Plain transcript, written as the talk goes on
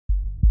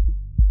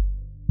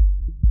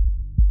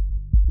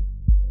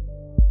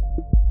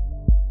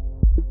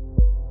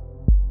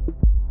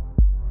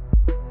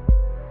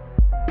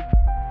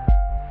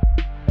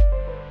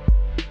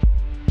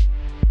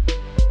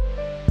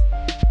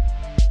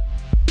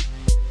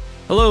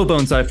Hello,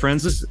 bonsai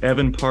friends. This is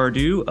Evan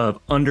Pardue of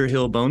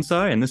Underhill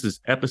Bonsai, and this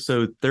is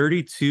episode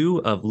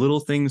 32 of Little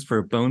Things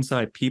for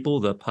Bonsai People,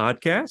 the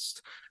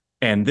podcast.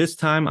 And this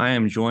time I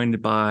am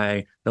joined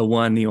by the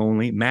one, the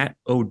only, Matt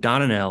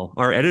O'Donnell,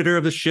 our editor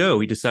of the show.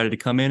 He decided to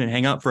come in and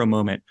hang out for a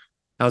moment.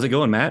 How's it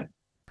going, Matt?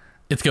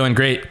 It's going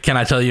great. Can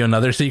I tell you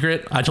another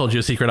secret? I told you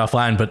a secret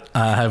offline, but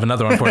I have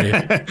another one for you.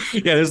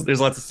 Yeah, there's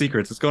lots of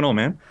secrets. What's going on,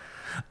 man?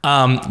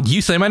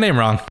 You say my name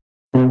wrong.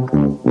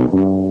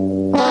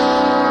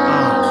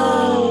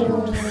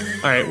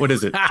 All right, what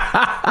is it?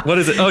 What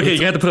is it? Okay,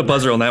 you have to put a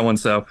buzzer on that one,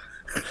 so.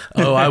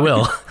 Oh, I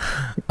will.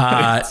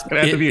 It's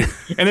gonna have to be,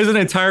 and there's an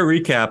entire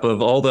recap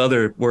of all the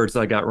other words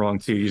I got wrong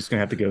too. You're just gonna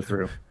have to go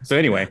through. So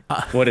anyway,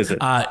 what is it?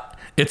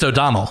 It's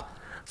O'Donnell.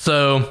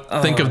 So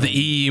think of the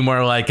E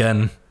more like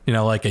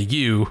like a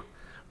U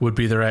would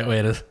be the right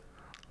way to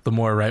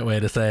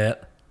say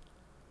it.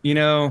 You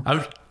know,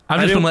 I've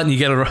just been letting you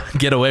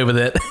get away with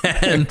it,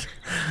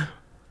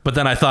 but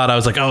then I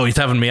was like, oh, he's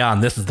having me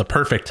on. This is the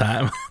perfect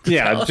time.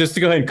 Yeah, just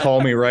to go ahead and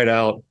call me right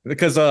out,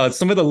 because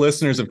some of the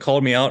listeners have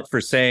called me out for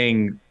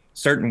saying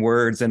certain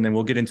words, and then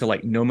we'll get into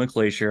like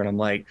nomenclature, and I'm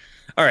like,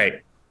 all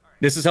right,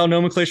 this is how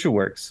nomenclature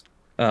works.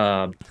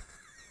 What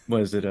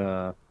is it?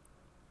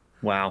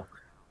 Wow,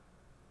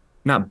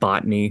 not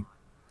botany.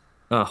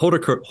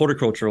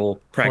 Horticultural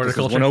practices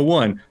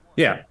 101.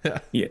 Yeah.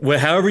 Well,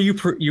 however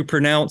you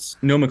pronounce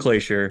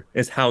nomenclature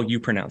is how you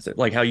pronounce it,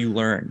 like how you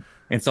learn.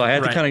 And so I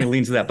had to kind of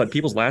lean to that. But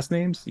people's last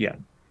names, yeah,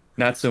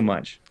 not so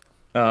much.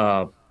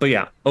 But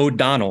yeah,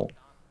 O'Donnell.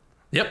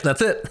 Yep,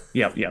 that's it.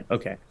 Yep.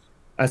 Okay.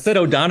 I said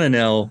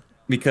O'Donnell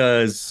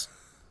because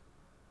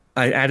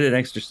I added an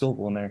extra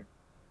syllable in there.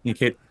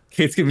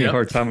 Kate's giving me a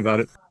hard time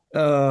about it.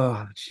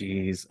 Oh,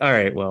 geez. All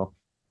right. Well,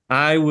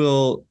 I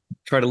will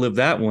try to live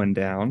that one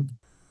down.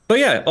 But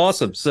yeah,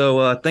 awesome.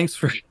 So thanks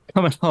for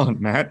coming on,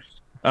 Matt.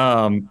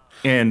 And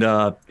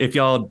if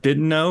y'all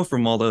didn't know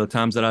from all the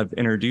times that I've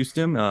introduced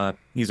him,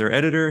 he's our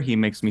editor. He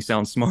makes me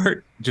sound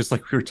smart, just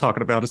like we were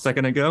talking about a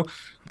second ago.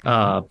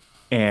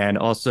 And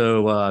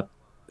also,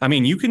 I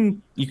mean, you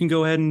can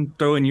go ahead and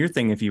throw in your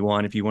thing if you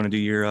want to do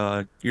your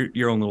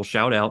own little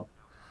shout out.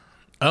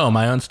 Oh,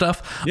 my own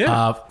stuff.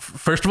 Yeah.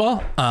 First of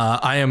all,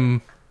 I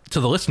am, to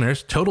the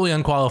listeners, totally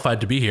unqualified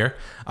to be here.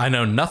 I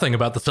know nothing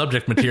about the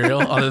subject material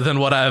other than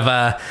what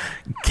I've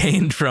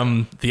gained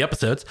from the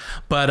episodes.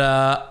 But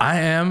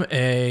I am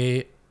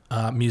a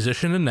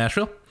musician in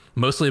Nashville,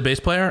 mostly a bass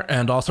player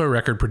and also a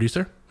record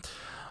producer.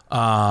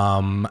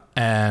 The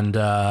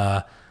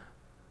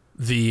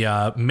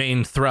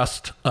main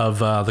thrust of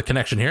the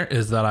connection here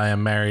is that I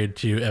am married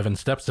to Evan's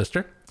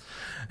stepsister.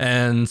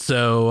 And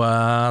so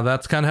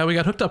that's kind of how we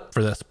got hooked up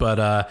for this.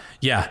 But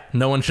yeah,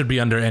 no one should be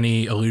under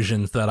any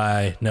illusions that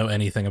I know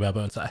anything about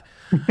bonsai.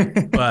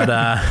 But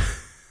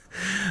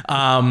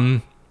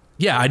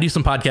yeah, I do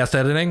some podcast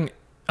editing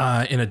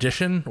in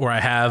addition, or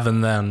I have,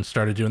 and then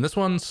started doing this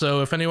one.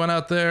 So if anyone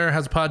out there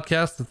has a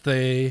podcast that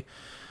they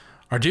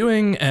are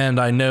doing, and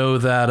I know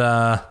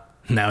that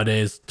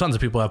nowadays tons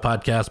of people have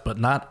podcasts, but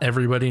not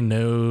everybody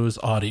knows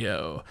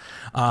audio.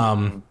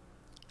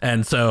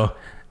 And so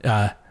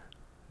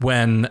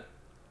when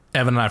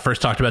Evan and I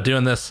first talked about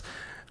doing this,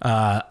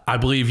 I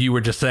believe you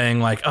were just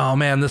saying like, oh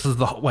man, this is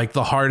the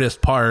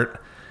hardest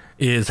part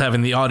is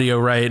having the audio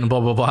right and blah,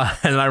 blah, blah.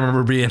 And I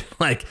remember being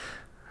like,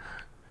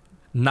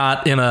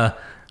 not in a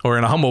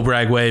humble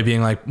brag way,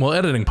 being like, well,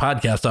 editing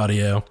podcast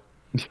audio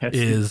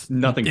is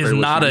not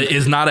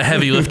a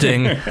heavy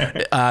lifting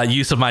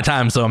use of my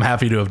time, so I'm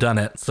happy to have done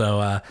it.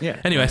 So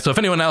anyway, so if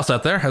anyone else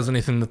out there has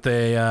anything that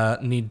they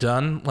need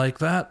done like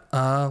that,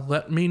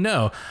 let me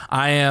know.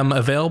 I am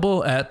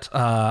available at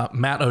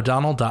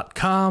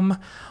mattodonnell.com,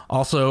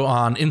 also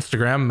on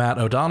Instagram, Matt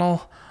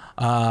O'Donnell.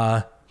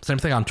 Same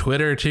thing on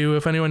Twitter too,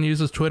 if anyone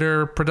uses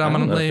Twitter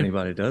predominantly. I don't know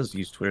if anybody does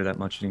use Twitter that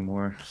much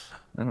anymore.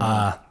 I don't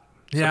know.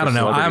 Yeah, I don't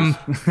know.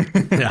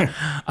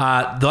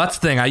 That's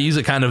the thing. I use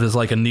it kind of as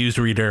like a news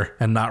reader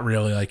and not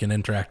really like an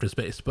interactive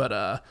space.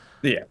 But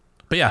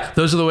yeah,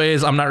 those are the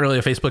ways. I'm not really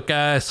a Facebook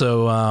guy,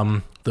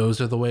 so those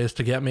are the ways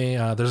to get me.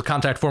 There's a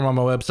contact form on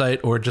my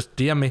website, or just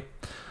DM me.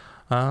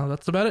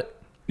 That's about it.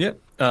 Yep.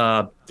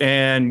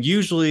 And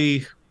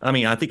usually, I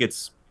mean, I think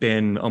it's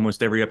been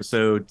almost every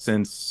episode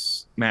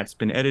since Matt's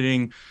been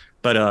editing.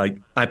 But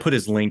I put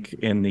his link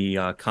in the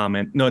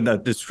in the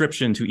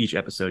description to each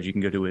episode. You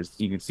can go to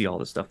you can see all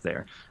the stuff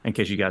there in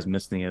case you guys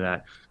missed any of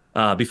that.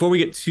 Before we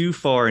get too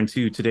far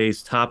into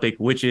today's topic,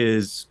 which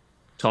is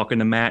talking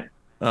to Matt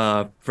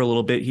for a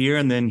little bit here,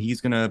 and then he's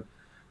going to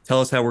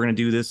tell us how we're going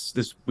to do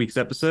this week's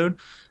episode.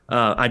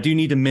 I do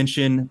need to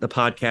mention the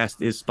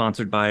podcast is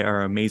sponsored by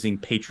our amazing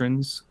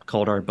patrons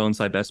called our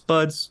Bonsai Best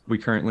Buds. We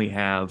currently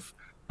have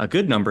a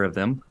good number of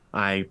them.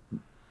 I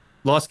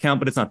lost count,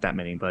 but it's not that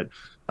many.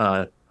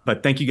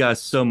 But thank you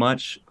guys so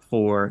much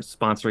for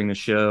sponsoring the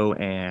show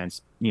and,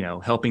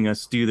 helping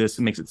us do this.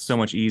 It makes it so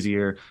much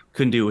easier.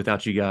 Couldn't do it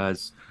without you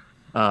guys.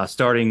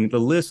 Starting the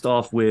list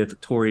off with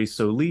Tori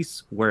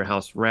Solis,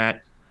 Warehouse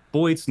Rat,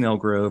 Boyd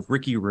Snellgrove,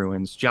 Ricky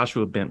Ruins,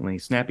 Joshua Bentley,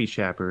 Snappy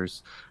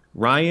Chappers,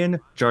 Ryan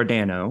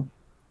Giordano,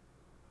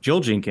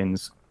 Joel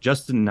Jenkins,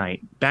 Justin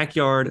Knight,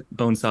 Backyard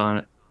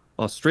Bonsai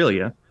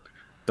Australia,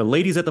 the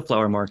Ladies at the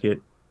Flower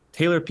Market,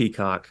 Taylor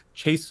Peacock,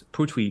 Chase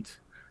Purtweet,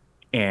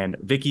 and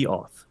Vicky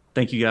Auth.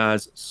 Thank you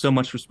guys so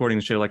much for supporting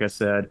the show. Like I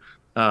said,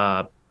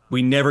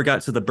 we never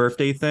got to the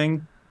birthday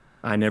thing.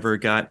 I never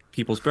got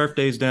people's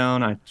birthdays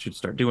down. I should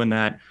start doing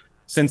that.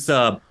 Since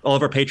all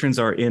of our patrons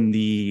are in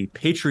the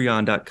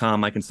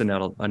patreon.com, I can send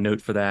out a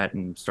note for that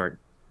and start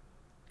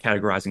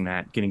categorizing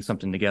that, getting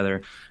something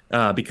together.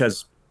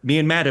 Because me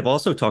and Matt have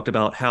also talked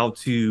about how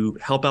to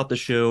help out the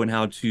show and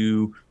how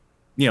to,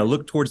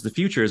 look towards the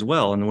future as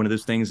well. And one of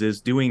those things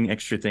is doing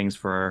extra things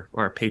for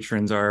our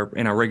patrons,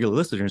 and our regular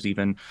listeners,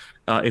 even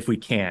if we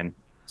can.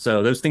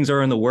 So those things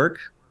are in the work.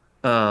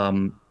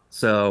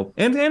 So,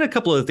 and a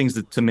couple of things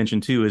to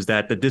mention too is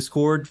that the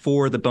Discord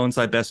for the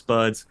Bonsai Best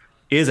Buds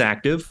is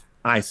active.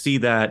 I see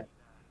that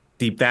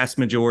the vast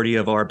majority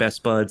of our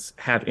Best Buds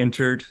have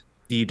entered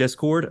the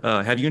Discord.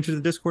 Have you entered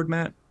the Discord,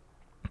 Matt?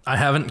 I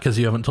haven't, because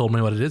you haven't told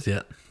me what it is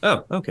yet.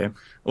 Oh, okay.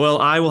 Well,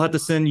 I will have to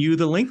send you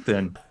the link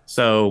then.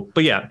 So,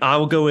 but yeah, I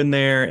will go in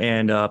there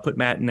and put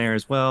Matt in there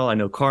as well. I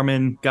know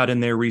Carmen got in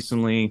there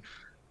recently.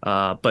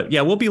 But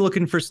yeah, we'll be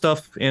looking for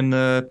stuff in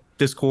the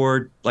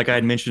Discord. Like I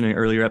had mentioned in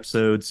earlier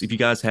episodes, if you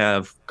guys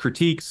have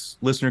critiques,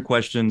 listener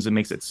questions, it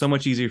makes it so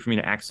much easier for me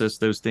to access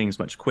those things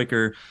much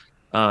quicker.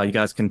 You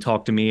guys can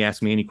talk to me,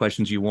 ask me any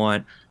questions you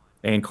want.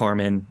 And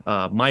Carmen,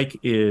 Mike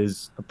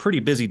is a pretty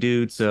busy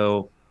dude,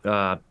 so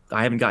I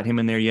haven't got him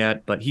in there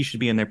yet, but he should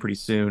be in there pretty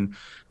soon.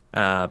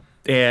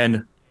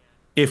 And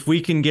if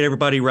we can get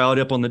everybody riled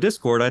up on the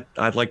Discord,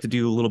 I'd like to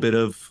do a little bit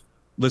of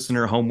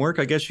listener homework,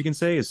 I guess you can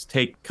say, is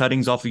take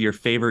cuttings off of your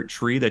favorite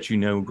tree that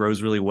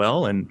grows really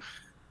well, and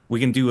we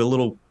can do a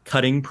little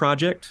cutting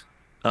project,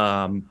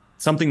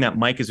 something that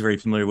Mike is very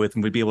familiar with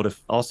and would be able to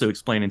also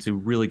explain into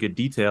really good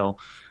detail.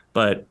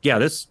 But yeah,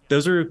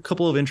 those are a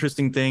couple of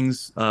interesting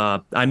things.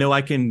 I know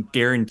I can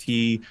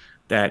guarantee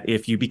that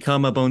if you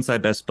become a Bonsai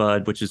Best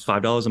Bud, which is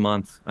 $5 a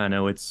month, I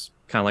know it's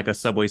kind of like a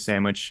Subway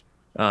sandwich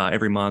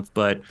every month,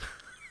 but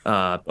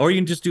or you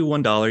can just do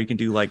 $1. You can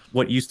do like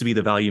what used to be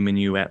the value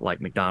menu at like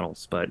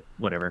McDonald's, but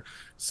whatever.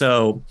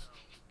 So,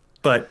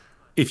 but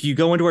if you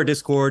go into our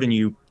Discord and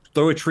you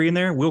throw a tree in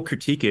there, we'll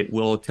critique it.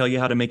 We'll tell you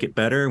how to make it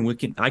better,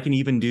 and I can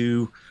even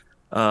do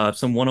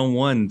some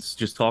one-on-ones,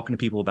 just talking to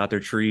people about their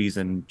trees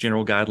and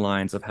general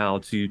guidelines of how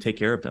to take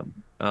care of them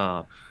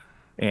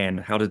and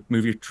how to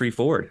move your tree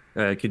forward.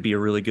 It could be a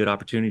really good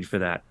opportunity for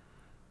that.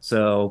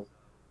 So,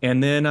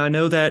 and then I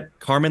know that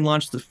Carmen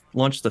launched the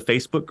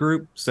Facebook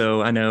group.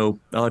 So I know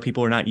a lot of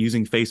people are not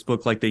using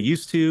Facebook like they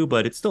used to,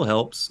 but it still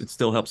helps. It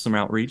still helps some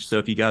outreach. So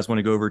if you guys want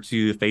to go over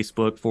to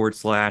Facebook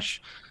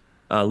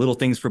 / Little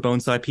Things for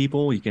Bonsai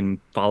People, you can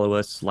follow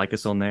us, like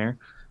us on there.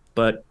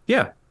 But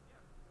yeah.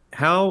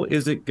 How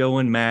is it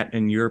going, Matt,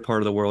 in your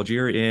part of the world?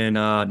 You're in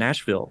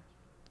Nashville.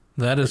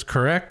 That is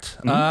correct.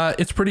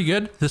 Mm-hmm. It's pretty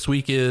good. This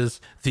week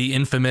is the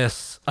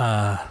infamous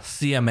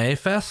CMA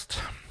Fest.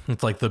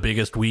 It's like the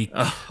biggest week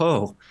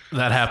that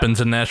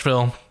happens in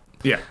Nashville.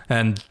 Yeah.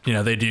 And,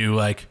 they do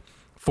like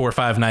 4 or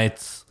 5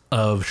 nights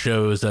of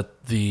shows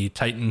at the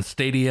Titan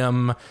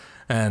Stadium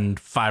and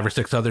 5 or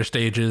 6 other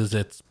stages.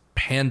 It's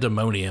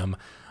pandemonium.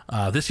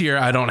 This year,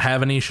 I don't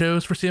have any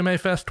shows for CMA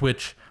Fest,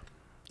 which,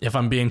 if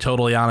I'm being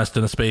totally honest,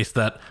 in a space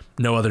that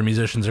no other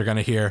musicians are going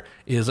to hear,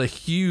 is a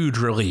huge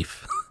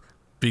relief.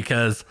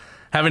 Because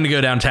having to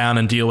go downtown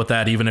and deal with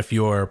that, even if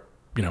you're,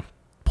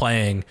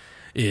 playing,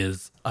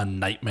 is a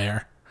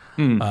nightmare.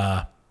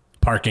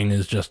 Parking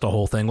is just a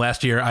whole thing.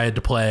 Last year, I had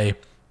to play,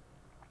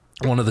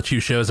 one of the 2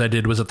 shows I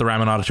did was at the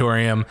Ryman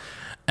Auditorium,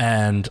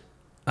 and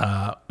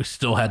we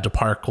still had to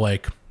park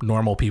like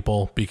normal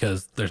people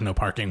because there's no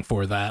parking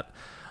for that.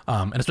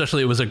 And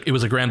especially it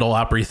was a Grand Ole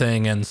Opry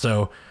thing, and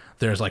so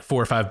there's like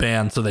 4 or 5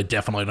 bands, so they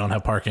definitely don't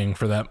have parking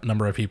for that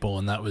number of people,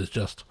 and that was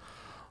just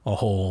a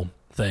whole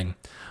thing.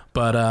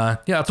 But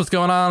yeah, that's what's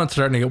going on. It's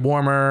starting to get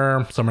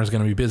warmer. Summer's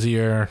going to be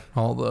busier.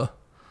 All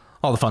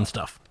the fun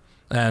stuff.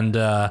 And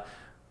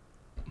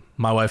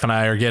my wife and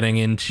I are getting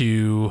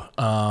into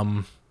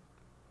our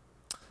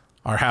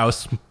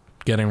house,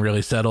 getting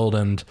really settled,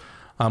 and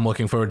I'm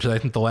looking forward to. I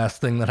think the last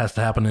thing that has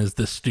to happen is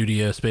this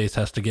studio space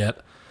has to get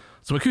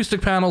some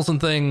acoustic panels and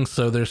things.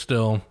 So there's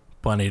still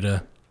plenty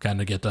to kind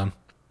of get done.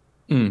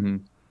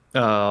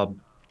 Mm-hmm.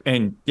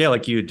 And yeah,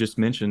 like you had just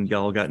mentioned,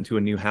 y'all got into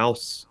a new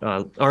house.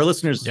 Our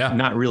listeners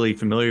not really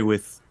familiar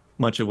with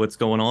much of what's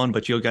going on,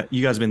 but you guys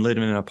have been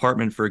living in an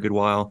apartment for a good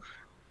while.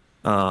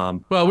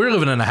 Well, we were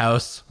living in a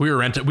house. We were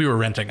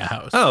renting a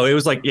house. Oh, it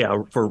was like,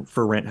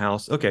 for rent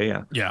house. Okay.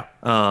 Yeah. Yeah.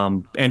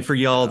 And for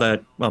y'all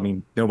that,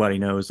 nobody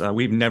knows,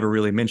 we've never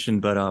really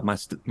mentioned, but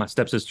my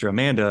stepsister,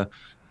 Amanda,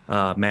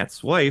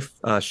 Matt's wife,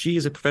 she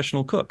is a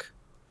professional cook.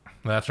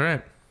 That's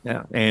right.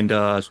 Yeah, and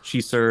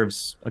she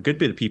serves a good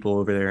bit of people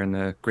over there in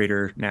the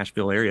greater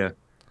Nashville area.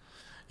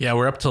 Yeah,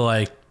 we're up to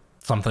like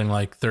something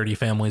like 30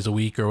 families a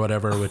week or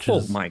whatever, which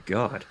is... Oh my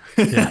God.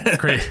 Yeah,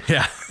 great.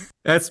 Yeah.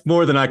 That's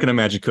more than I can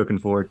imagine cooking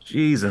for.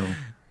 Jeez.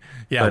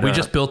 Yeah, but, we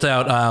just built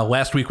out...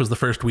 last week was the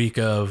first week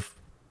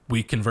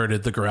we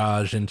converted the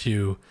garage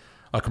into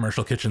a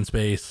commercial kitchen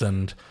space,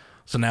 and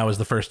So now is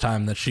the first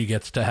time that she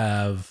gets to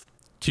have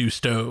 2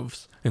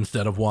 stoves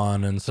instead of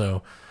 1. And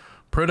so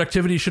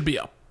productivity should be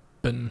up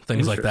and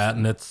things like that.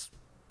 And it's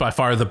by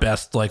far the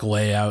best like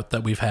layout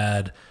that we've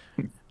had.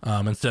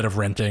 Instead of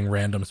renting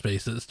random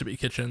spaces to be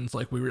kitchens,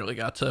 like we really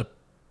got to,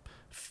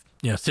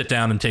 sit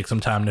down and take some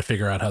time to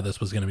figure out how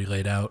this was going to be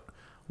laid out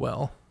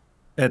well.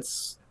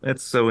 It's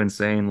so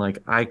insane. Like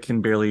I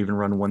can barely even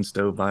run one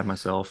stove by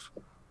myself.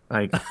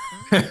 Like,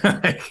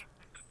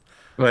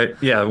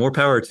 but yeah, more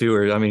power to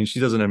her. I mean, she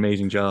does an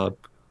amazing job.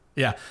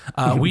 Yeah,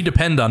 we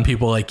depend on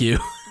people like you.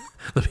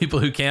 The people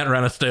who can't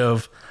run a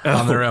stove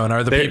on their own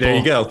are the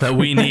people that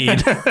we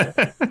need.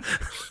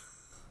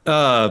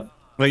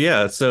 But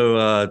yeah,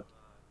 so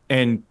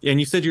and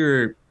you said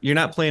you're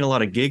not playing a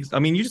lot of gigs. I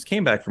mean, you just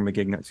came back from a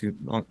gig not too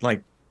long,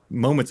 like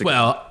moments ago.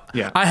 Well,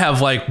 yeah, I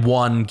have like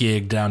 1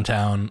 gig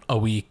downtown a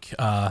week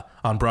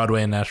on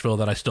Broadway in Nashville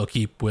that I still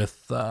keep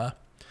with a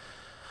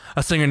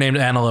singer named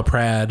Anna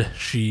LaPrade.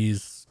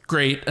 She's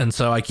great, and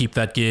so I keep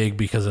that gig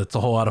because it's a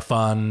whole lot of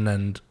fun,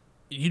 and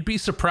you'd be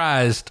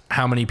surprised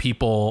how many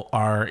people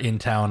are in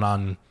town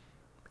on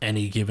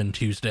any given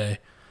Tuesday.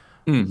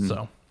 Mm-hmm.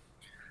 So,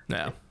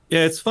 yeah.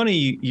 Yeah, it's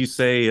funny you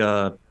say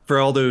for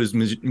all those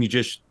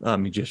musicians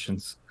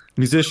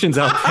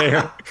out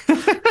there,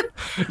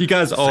 you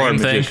guys are same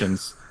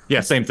magicians. Thing.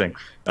 Yeah, same thing.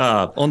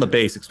 On the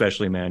bass,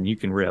 especially, man, you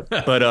can rip.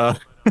 But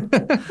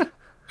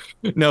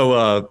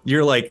no,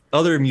 you're like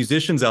other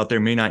musicians out there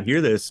may not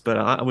hear this, but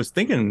I was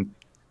thinking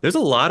there's a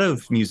lot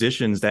of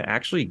musicians that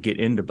actually get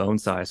into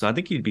bonsai, so I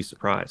think you'd be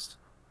surprised.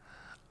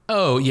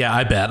 Oh yeah,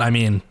 I bet. I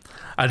mean,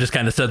 I just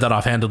kind of said that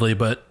offhandedly,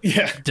 but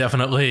yeah,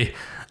 definitely.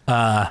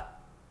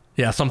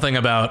 Yeah, something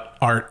about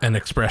art and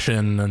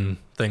expression and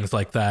things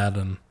like that,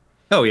 and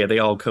oh yeah, they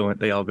all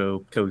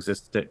go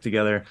coexist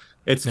together.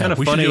 It's kind of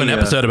funny. We should do an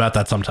episode about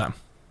that sometime.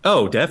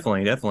 Oh,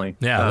 definitely.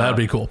 Yeah, that'd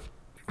be cool.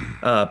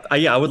 Yeah,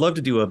 I would love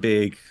to do a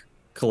big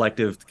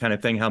collective kind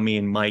of thing. How me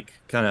and Mike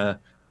kind of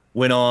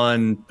went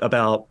on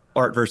about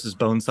art versus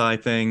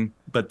bonsai thing,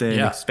 but then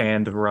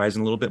expand the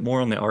horizon a little bit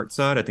more on the art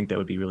side. I think that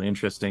would be really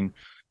interesting.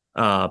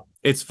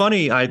 It's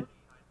funny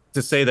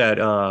to say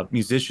that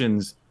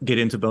musicians get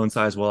into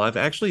bonsai as well. I've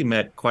actually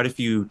met quite a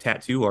few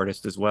tattoo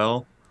artists as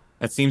well.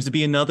 That seems to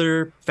be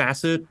another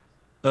facet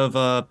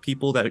of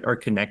people that are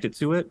connected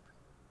to it.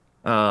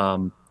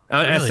 I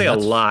say a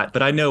lot,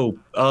 but I know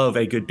of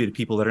a good bit of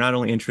people that are not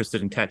only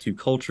interested in tattoo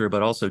culture,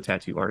 but also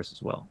tattoo artists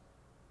as well.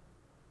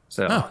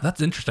 So,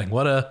 that's interesting.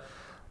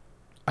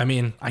 I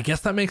mean, I guess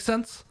that makes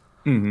sense.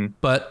 Mm-hmm.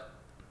 But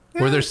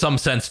where there's some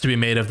sense to be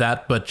made of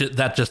that, but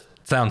that just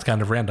sounds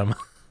kind of random.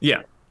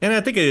 Yeah. And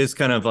I think it is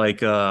kind of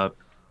like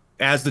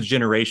as the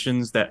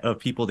generations of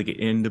people that get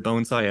into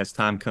bonsai as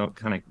time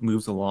kind of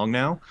moves along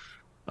now,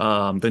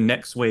 the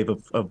next wave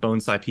of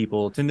bonsai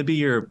people tend to be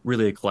your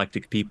really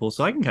eclectic people.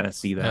 So I can kind of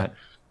see that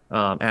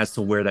as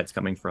to where that's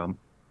coming from.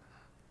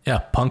 Yeah,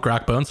 punk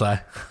rock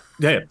bonsai.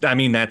 Yeah, I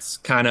mean that's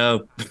kind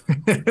of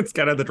it's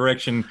kind of the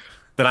direction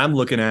that I'm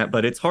looking at,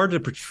 but it's hard to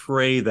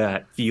portray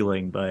that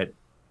feeling. But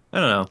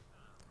I don't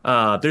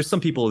know. There's some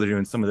people that are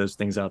doing some of those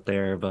things out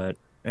there, but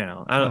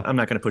I'm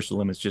not going to push the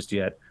limits just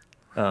yet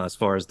as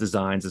far as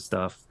designs and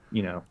stuff.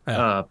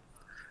 But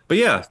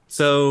yeah.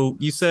 So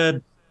you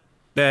said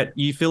that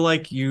you feel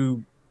like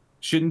you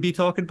shouldn't be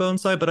talking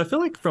bonsai, but I feel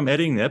like from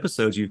editing the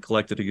episodes, you've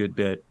collected a good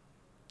bit.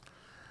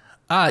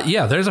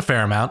 Yeah, there's a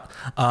fair amount.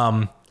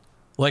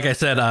 Like I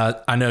said,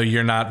 I know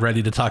you're not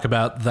ready to talk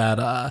about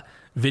that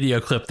video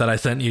clip that I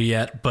sent you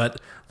yet,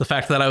 but the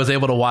fact that I was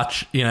able to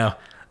watch,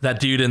 that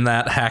dude in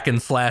that hack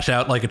and slash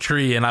out like a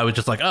tree, and I was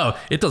just like, oh,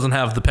 it doesn't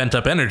have the pent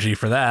up energy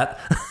for that.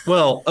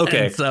 Well,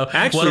 okay. So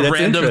actually, what a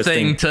random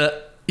thing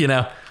to,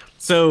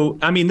 So,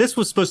 I mean, this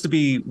was supposed to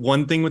be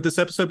one thing with this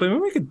episode, but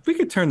we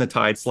could turn the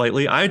tide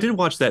slightly. I did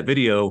watch that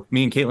video.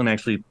 Me and Caitlin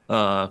actually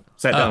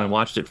sat down and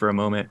watched it for a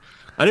moment.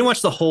 I didn't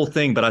watch the whole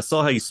thing, but I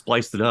saw how you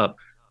spliced it up.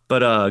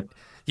 But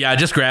yeah, I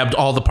just grabbed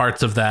all the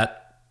parts of that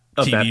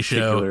TV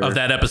show of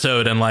that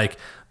episode and like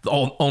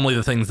only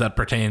the things that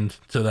pertained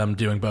to them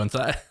doing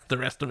bonsai. The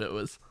rest of it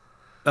was,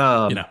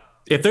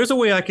 If there's a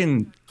way I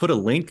can put a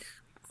link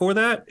for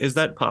that, is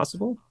that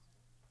possible?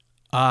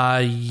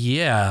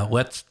 Yeah.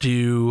 Let's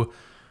do.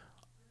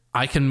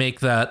 I can make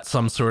that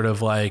some sort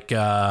of like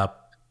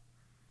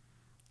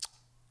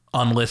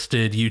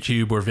unlisted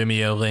YouTube or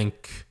Vimeo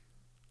link.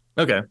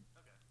 Okay.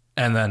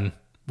 And then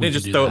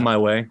just throw it my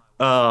way.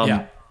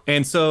 Yeah.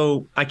 And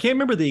so I can't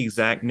remember the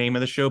exact name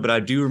of the show, but I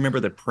do remember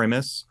the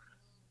premise.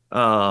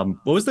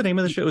 What was the name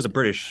of the show? It was a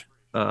British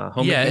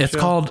home. Yeah, it's show?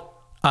 called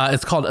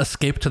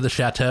Escape to the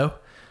Chateau,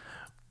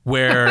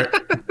 where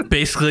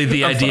basically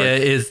the idea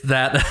is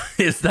that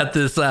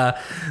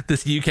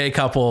this UK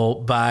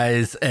couple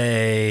buys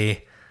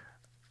a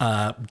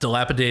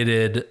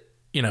dilapidated,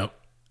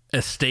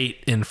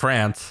 estate in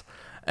France,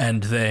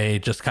 and they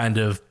just kind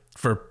of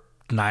for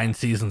 9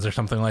 seasons or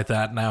something like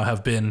that now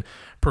have been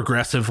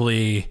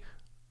progressively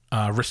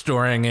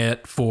restoring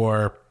it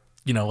for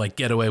like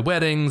getaway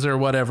weddings or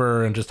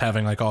whatever, and just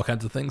having like all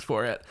kinds of things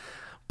for it.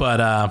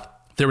 But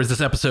there was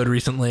this episode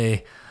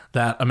recently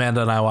that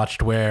Amanda and I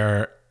watched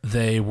where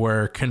they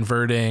were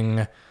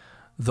converting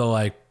the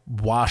like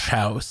wash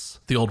house,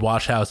 the old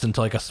wash house,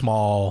 into like a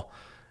small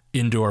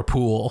indoor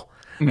pool.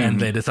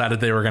 And they decided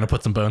they were going to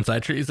put some bonsai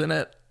trees in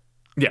it.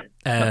 Yeah.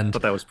 And I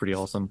thought that was pretty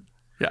awesome.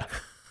 yeah.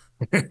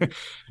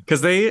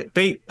 Because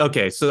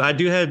okay, so I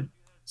do have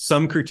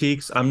some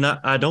critiques.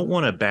 I don't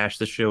want to bash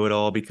the show at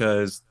all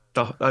because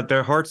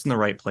their heart's in the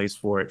right place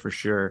for it, for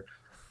sure.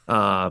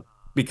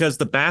 Because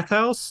the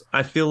bathhouse,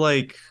 I feel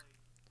like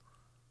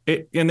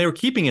it, and they were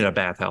keeping it a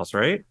bathhouse,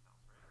 right?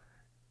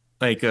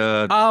 Like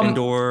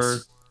indoor.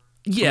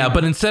 Yeah,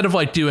 but instead of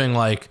like doing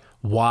like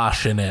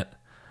wash in it,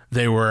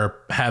 they were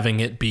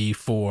having it be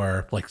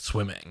for like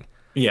swimming.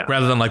 Yeah.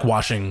 Rather than like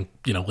washing,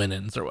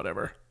 linens or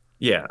whatever.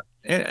 Yeah.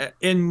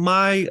 In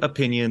my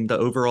opinion, the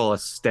overall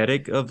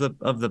aesthetic of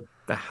the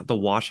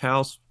wash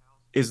house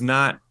is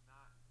not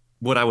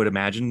what I would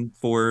imagine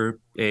for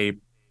a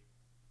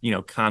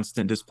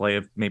constant display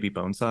of maybe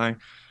bonsai.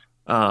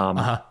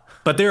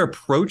 But their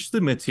approach to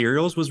the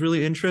materials was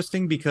really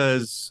interesting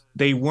because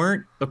they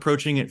weren't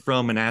approaching it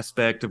from an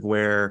aspect of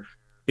where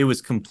it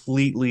was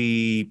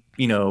completely,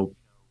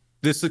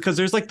 this, because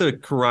there's like the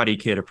Karate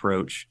Kid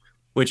approach,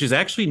 which is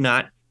actually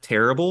not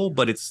terrible,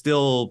 but there's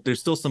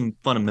still some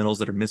fundamentals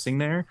that are missing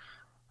there.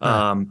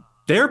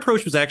 Their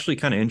approach was actually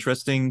kind of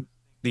interesting.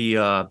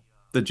 The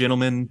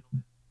gentleman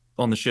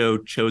on the show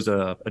chose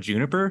a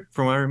juniper.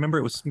 From what I remember,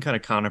 it was some kind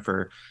of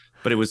conifer,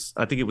 but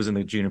I think it was in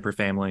the juniper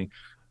family.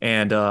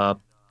 And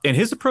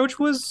his approach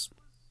was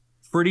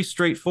pretty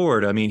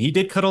straightforward. I mean, he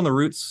did cut on the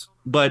roots,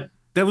 but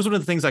that was one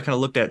of the things I kind of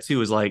looked at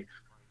too, is like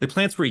the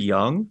plants were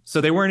young,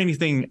 so they weren't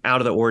anything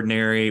out of the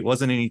ordinary. It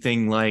wasn't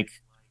anything like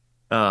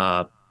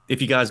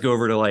if you guys go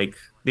over to like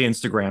the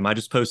Instagram, I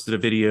just posted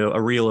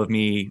a reel of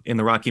me in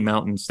the Rocky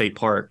Mountain State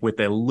Park with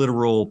a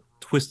literal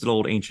twisted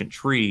old ancient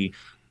tree.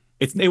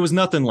 It was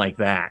nothing like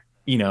that,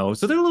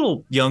 So they're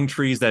little young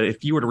trees that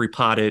if you were to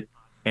repot it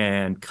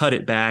and cut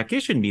it back,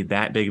 it shouldn't be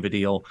that big of a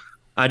deal.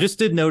 I just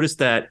did notice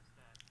that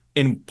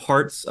in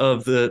parts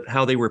of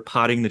how they were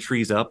potting the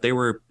trees up, they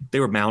were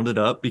mounded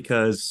up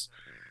because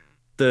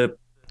the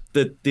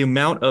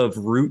amount of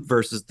root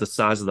versus the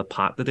size of the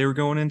pot that they were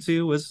going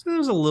into was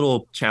a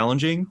little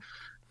challenging.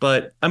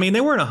 But I mean,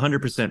 they weren't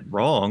 100%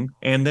 wrong.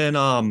 And then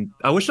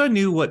I wish I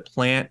knew what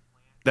plant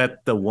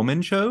that the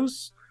woman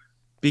chose,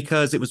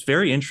 because it was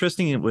very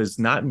interesting. It was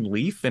not in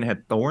leaf and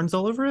had thorns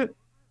all over it.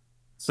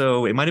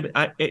 So it might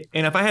have been,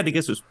 and if I had to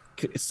guess, it was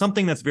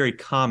something that's very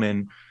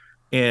common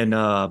in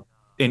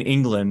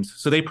England.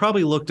 So they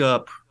probably looked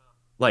up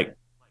like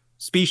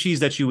species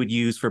that you would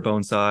use for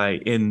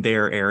bonsai in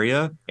their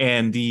area,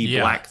 and the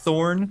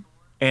blackthorn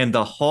and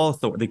the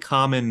hawthorn, the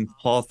common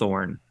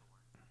hawthorn,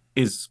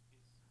 is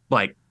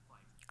like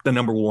the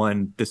number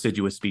one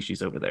deciduous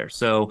species over there.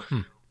 So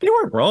they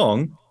weren't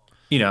wrong,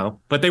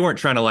 but they weren't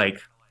trying to like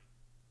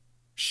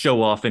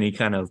show off any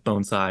kind of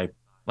bonsai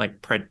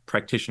like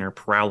practitioner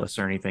prowess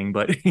or anything,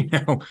 but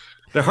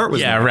their heart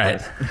was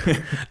right.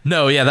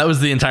 No, that was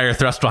the entire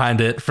thrust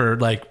behind it for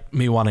like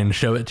me wanting to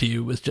show it to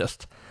you, was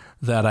just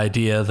that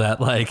idea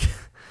that like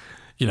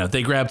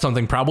they grabbed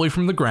something probably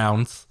from the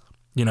grounds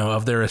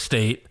of their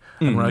estate,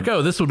 and we're like,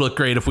 oh, this would look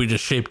great if we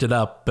just shaped it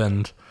up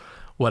and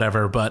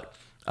whatever. But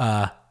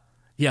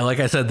like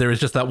I said, there was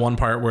just that one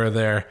part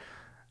where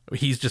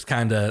he's just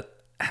kind of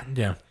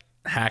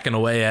hacking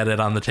away at it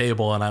on the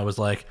table, and I was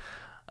like,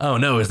 oh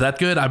no, is that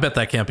good? I bet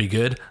that can't be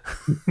good.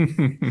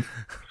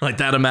 Like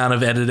that amount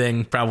of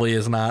editing probably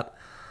is not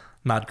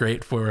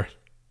great for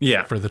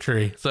the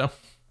tree. So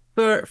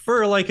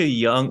for like a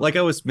young, like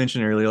I was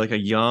mentioning earlier, like a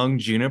young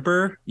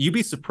juniper, you'd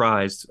be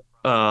surprised.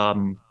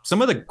 Some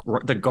of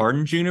the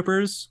garden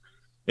junipers,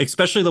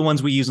 especially the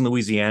ones we use in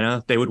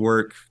Louisiana, they would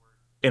work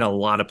in a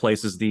lot of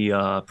places. The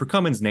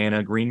Percummins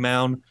Nana Green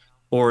Mound,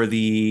 or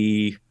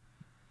the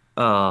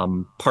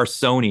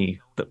Parsoni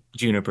the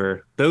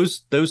juniper,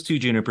 those two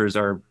junipers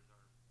are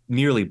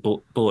nearly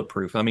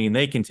bulletproof. I mean,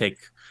 they can take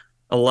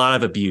a lot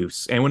of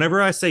abuse, and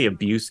whenever I say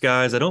abuse,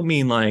 guys, I don't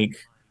mean like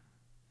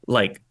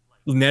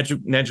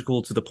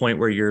negligible to the point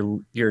where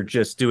you're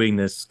just doing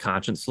this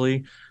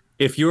consciously.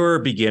 If you're a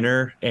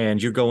beginner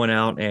and you're going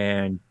out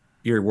and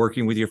you're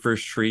working with your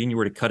first tree and you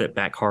were to cut it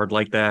back hard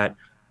like that,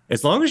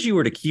 as long as you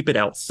were to keep it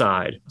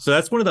outside. So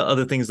that's one of the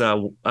other things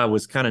that I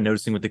was kind of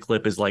noticing with the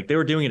clip, is like they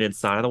were doing it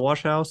inside of the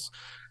wash house.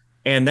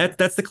 And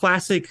that's the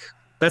classic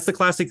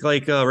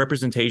like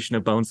representation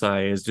of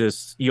bonsai, is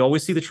just you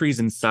always see the trees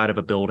inside of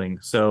a building.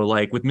 So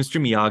like with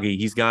Mr. Miyagi,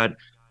 he's got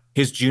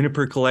his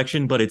juniper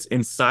collection, but it's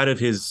inside of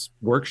his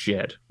work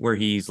shed where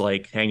he's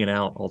like hanging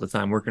out all the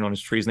time working on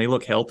his trees, and they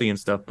look healthy and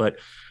stuff, but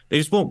they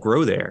just won't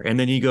grow there. And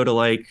then you go to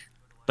like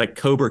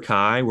Cobra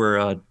Kai,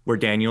 where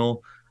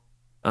Daniel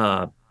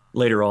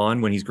later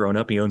on, when he's grown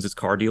up, he owns his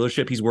car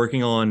dealership. He's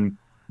working on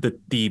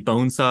the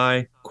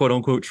bonsai quote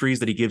unquote trees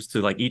that he gives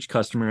to like each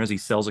customer as he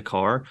sells a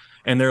car,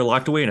 and they're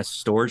locked away in a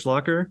storage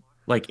locker,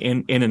 like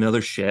in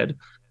another shed.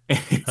 And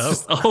it's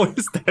just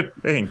always that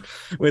thing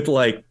with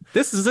like,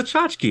 this is a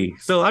tchotchke,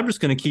 so I'm just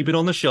going to keep it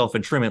on the shelf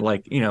and trim it.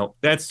 Like,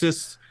 that's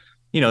just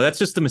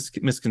the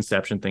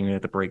misconception thing we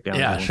have to break down.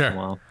 Yeah,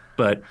 sure. But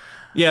But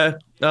yeah,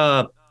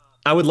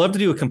 I would love to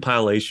do a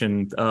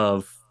compilation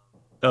of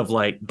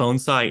like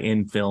bonsai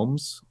in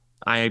films.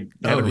 I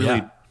Oh haven't yeah.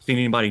 really seen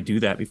anybody do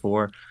that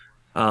before.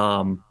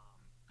 Um,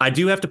 I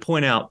do have to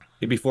point out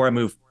before I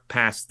move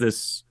past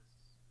this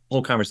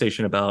whole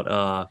conversation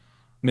about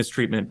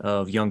mistreatment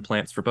of young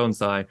plants for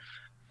bonsai.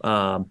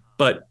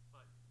 But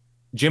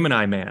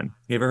Gemini Man,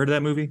 you ever heard of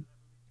that movie?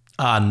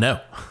 No.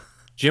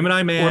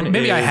 Gemini Or Man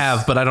maybe I have,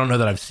 is, but I don't know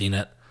that I've seen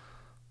it.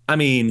 I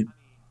mean,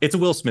 it's a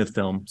Will Smith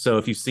film. So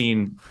if you've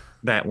seen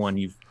that one,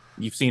 you've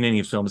seen any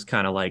of his films,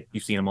 kind of like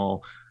you've seen them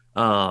all.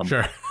 Um,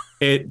 Sure.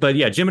 but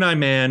yeah, Gemini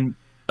Man.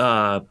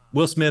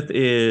 Will Smith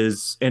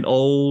is an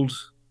old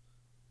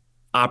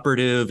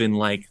operative in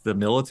like the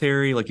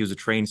military, like he was a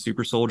trained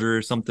super soldier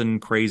or something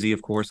crazy,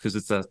 of course, because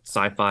it's a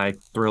sci-fi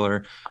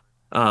thriller.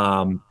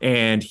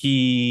 And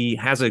he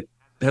has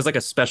like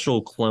a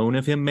special clone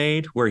of him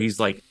made where he's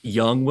like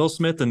young Will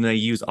Smith, and they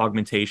use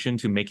augmentation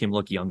to make him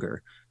look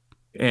younger.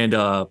 And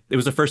it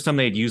was the first time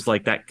they'd used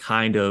like that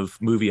kind of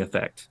movie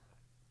effect.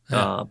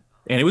 Yeah.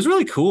 And it was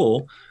really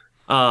cool.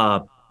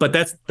 But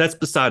that's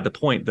beside the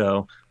point,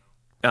 though.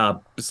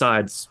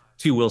 Besides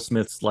two Will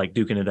Smiths like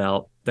duking it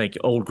out, like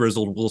old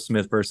grizzled Will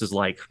Smith versus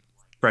like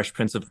Fresh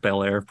Prince of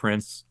Bel Air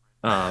Prince.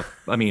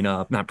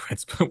 Not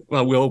Prince,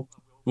 but Will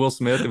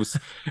Smith.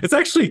 It's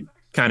actually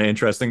kind of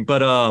interesting,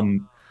 but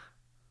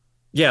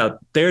yeah,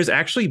 there's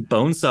actually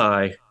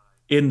bonsai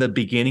in the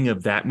beginning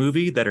of that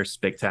movie that are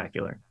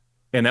spectacular,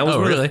 and that was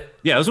Oh one of the really?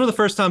 yeah, it was one of the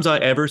first times I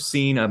ever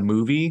seen a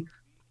movie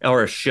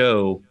or a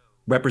show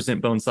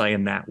represent bonsai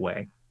in that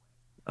way.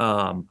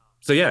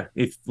 So yeah,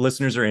 if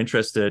listeners are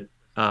interested,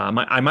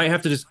 I might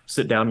have to just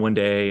sit down one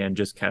day and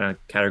just kind of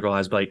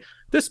categorize like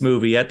this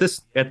movie at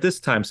this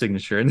time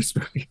signature and this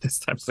movie at this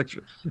time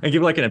signature and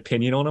give like an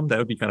opinion on them. That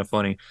would be kind of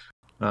funny.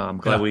 Yeah. I'm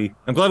glad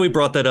we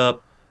brought that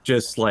up.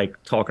 Just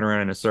like talking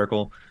around in a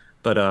circle,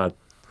 but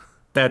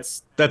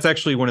that's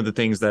actually one of the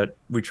things that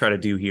we try to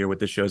do here with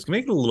this show is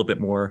make it a little bit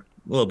more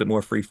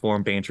free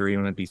form bantery. You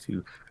don't want to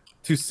be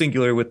too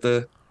singular with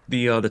the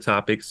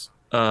topics.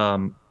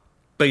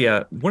 But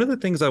yeah, one of the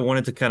things I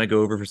wanted to kind of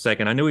go over for a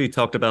second, I know we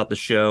talked about the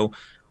show,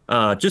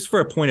 just for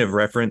a point of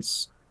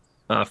reference,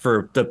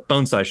 for the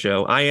Bonsai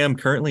show. I am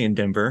currently in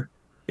Denver.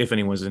 If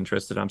anyone's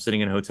interested, I'm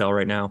sitting in a hotel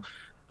right now.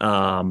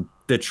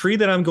 The tree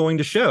that I'm going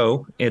to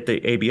show at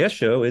the ABS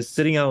show is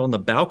sitting out on the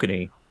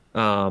balcony.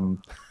 And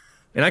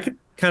I could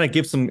kind of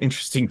give some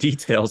interesting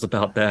details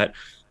about that.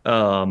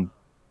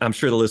 I'm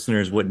sure the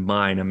listeners wouldn't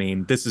mind. I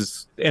mean, this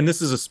is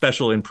a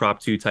special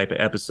impromptu type of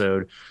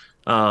episode,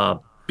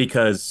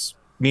 because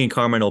me and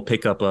Carmen will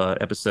pick up a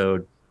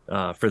episode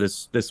for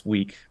this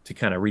week to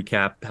kind of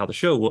recap how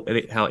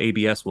how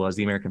ABS was,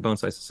 the American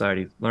Bonsai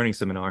Society Learning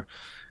Seminar.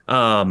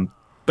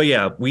 But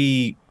yeah,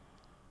 we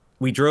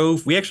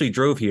actually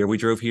drove here. We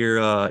drove here.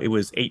 It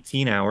was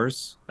 18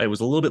 hours. It was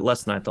a little bit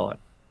less than I thought.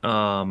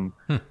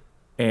 Hmm.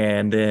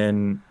 And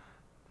then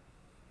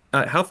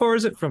how far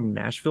is it from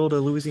Nashville to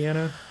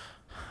Louisiana?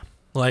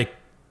 Like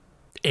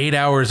 8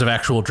 hours of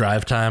actual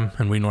drive time,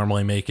 and we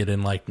normally make it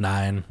in like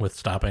 9 with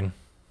stopping.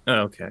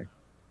 Oh, okay.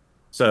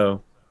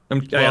 So,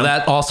 Well,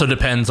 that also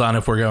depends on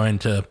if we're going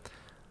to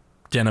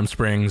Denham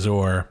Springs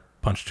or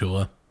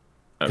Ponchatoula,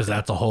 because okay.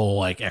 that's a whole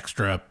like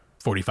extra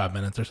 45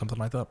 minutes or something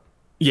like that.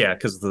 Yeah,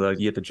 because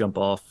you have to jump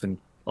off the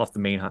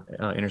main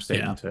interstate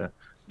Yeah. into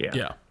yeah.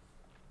 Yeah.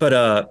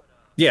 But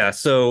yeah,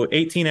 so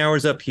 18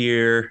 hours up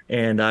here,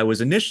 and I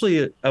was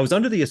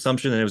under the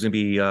assumption that it was going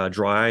to be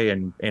dry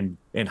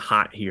and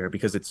hot here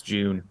because it's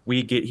June.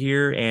 We get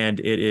here and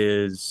it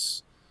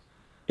is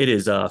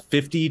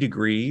 50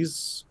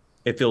 degrees.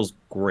 It feels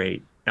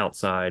great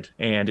outside,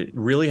 and it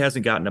really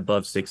hasn't gotten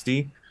above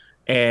 60.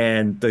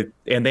 And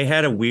they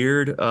had a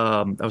weird.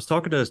 I was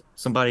talking to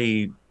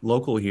somebody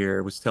local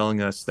here, was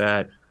telling us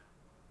that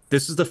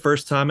this is the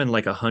first time in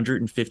like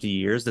 150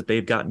 years that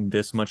they've gotten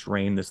this much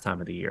rain this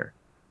time of the year.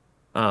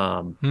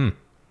 Hmm.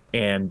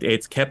 And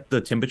it's kept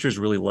the temperatures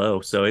really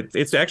low, so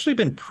it's actually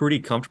been pretty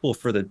comfortable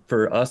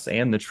for us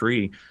and the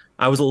tree.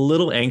 I was a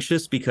little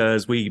anxious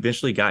because we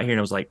eventually got here, and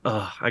I was like,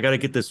 oh, I got to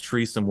get this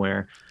tree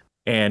somewhere.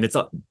 And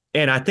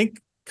and I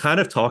think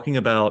kind of talking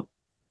about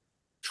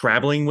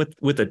traveling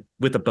with a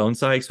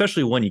bonsai,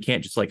 especially one you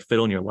can't just like fit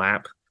on your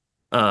lap,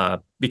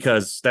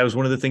 because that was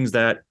one of the things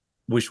that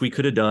wish we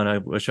could have done. I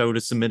wish I would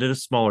have submitted a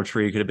smaller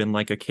tree. It could have been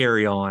like a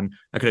carry-on.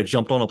 I could have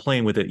jumped on a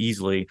plane with it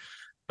easily,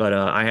 but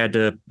I had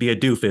to be a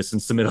doofus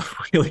and submit a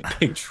really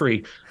big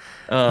tree.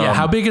 Yeah.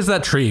 How big is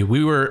that tree?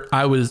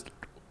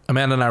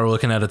 Amanda and I were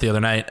looking at it the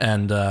other night,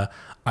 and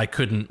I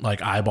couldn't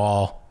like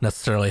eyeball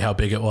necessarily how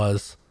big it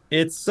was.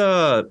 It's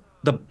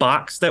the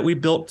box that we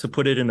built to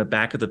put it in the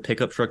back of the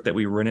pickup truck that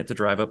we rented to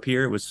drive up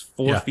here. It was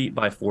 4 feet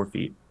by 4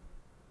 feet.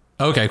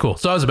 Okay, cool.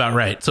 So I was about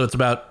right. So it's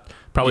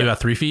probably about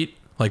 3 feet,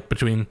 like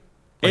between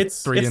like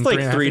It's three and like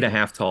 3.5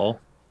 feet. tall.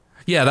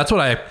 Yeah, that's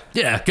what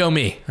go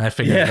me. I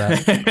figured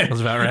that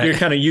was about right. You're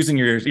kind of using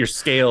your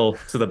scale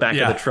to the back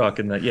of the truck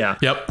and yeah.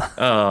 Yep.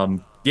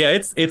 Yeah,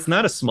 it's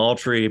not a small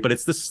tree, but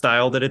it's the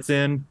style that it's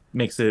in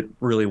makes it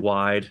really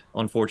wide,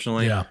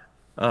 unfortunately. Yeah.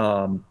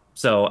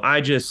 So I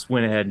just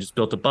went ahead and just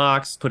built a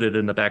box, put it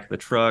in the back of the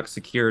truck,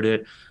 secured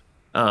it.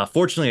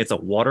 Fortunately, it's a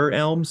water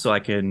elm, so I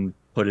can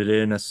put it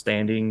in a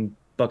standing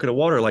bucket of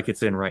water like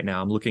it's in right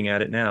now. I'm looking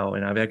at it now,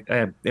 and I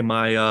have in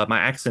my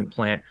accent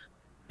plant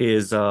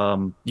is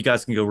you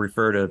guys can go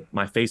refer to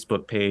my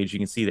Facebook page. You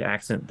can see the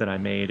accent that I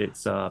made.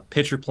 It's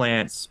pitcher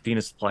plants,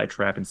 Venus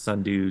flytrap, and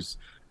sundews,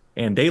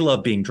 and they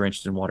love being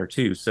drenched in water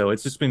too. So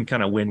it's just been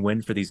kind of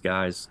win-win for these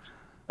guys.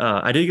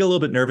 I did get a little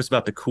bit nervous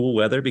about the cool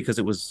weather because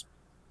it was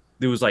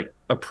like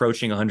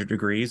approaching 100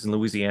 degrees in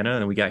Louisiana,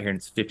 and we got here and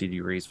it's 50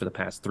 degrees for the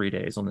past 3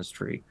 days on this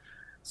tree.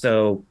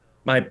 So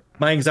my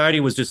anxiety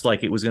was just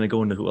like it was going to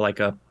go into like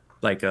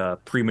a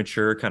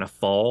premature kind of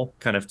fall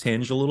kind of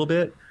tinge a little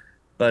bit,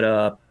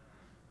 but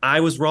I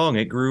was wrong.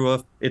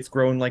 It's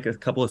grown like a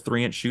couple of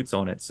 3-inch shoots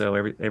on it, so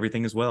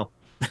everything is well.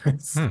 Hmm.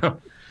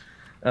 So,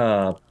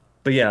 uh,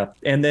 but yeah,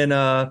 and then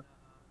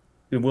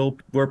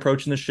we're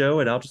approaching the show,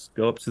 and I'll just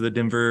go up to the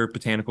Denver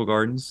Botanical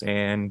Gardens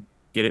and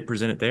get it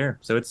presented there.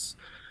 So it's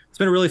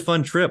been a really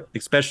fun trip,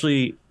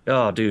 especially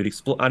oh dude,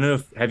 I don't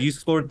know have you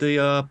explored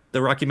the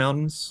Rocky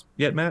Mountains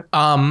yet, Matt?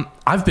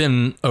 I've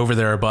been over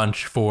there a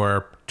bunch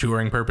for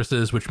touring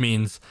purposes, which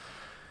means,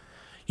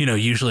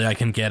 usually I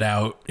can get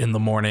out in the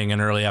morning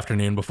and early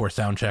afternoon before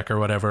sound check or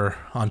whatever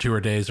on tour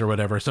days or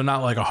whatever. So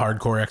not like a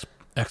hardcore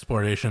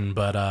exploration,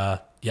 but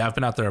yeah, I've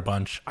been out there a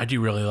bunch. I do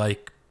really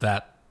like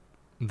that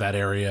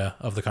area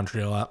of the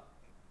country a lot.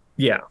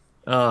 Yeah.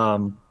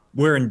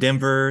 We're in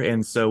Denver,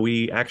 and so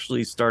we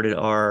actually started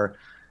our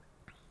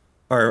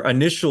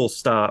initial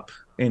stop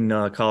in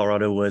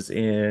Colorado was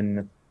in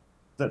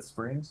is that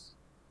Springs?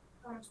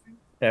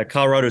 Yeah,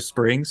 Colorado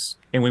Springs,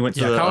 and we went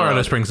to Yeah,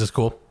 Colorado Springs is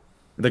cool.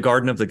 the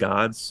Garden of the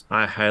Gods.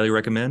 I highly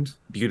recommend.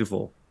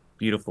 Beautiful,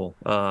 beautiful.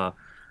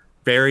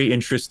 Very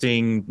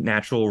interesting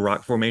natural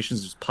rock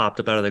formations just popped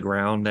up out of the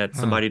ground that Hmm.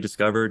 somebody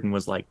discovered and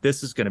was like,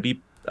 "This is going to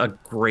be a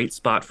great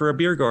spot for a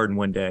beer garden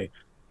one day."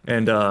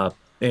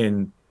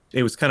 And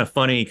it was kind of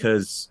funny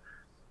because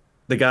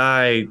the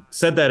guy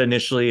said that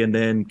initially and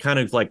then kind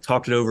of like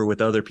talked it over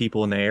with other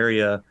people in the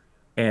area,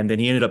 and then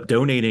he ended up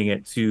donating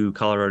it to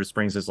Colorado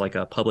Springs as like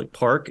a public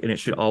park, and it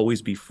should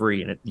always be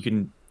free,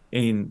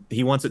 and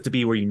he wants it to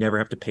be where you never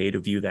have to pay to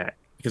view that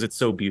because it's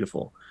so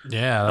beautiful.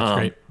 Yeah, that's um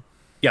great.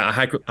 yeah,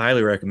 I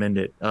highly recommend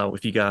it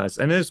with you guys,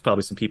 and there's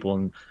probably some people,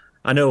 and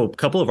I know a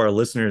couple of our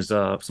listeners,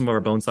 some of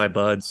our bonsai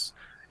buds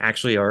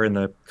actually are in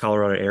the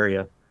Colorado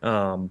area.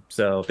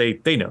 So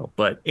they know,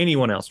 but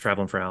anyone else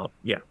traveling for out,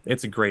 yeah,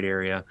 it's a great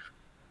area.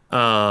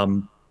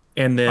 um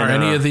and Are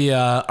then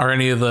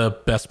any of the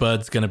best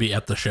buds going to be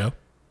at the show?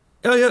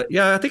 oh yeah,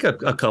 yeah, I think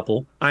a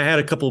couple. I had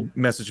a couple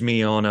message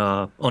me on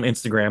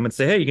Instagram and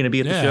say, "Hey, you gonna be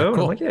at the Yeah, show?" And I'm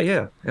cool. like, "Yeah,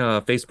 yeah."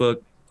 Facebook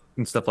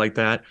and stuff like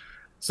that.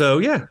 So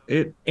yeah,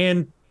 it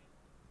and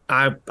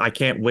I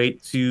can't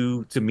wait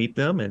to meet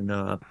them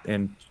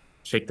and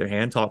shake their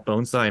hand, talk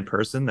bonsai in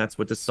person. That's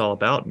what this is all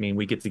about. I mean,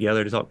 we get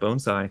together to talk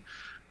bonsai.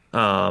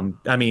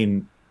 I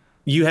mean,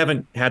 you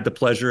haven't had the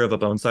pleasure of a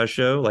bonsai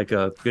show, like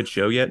a good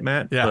show yet,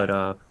 Matt, Yeah.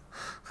 but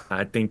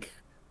I think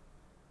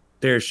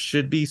there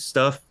should be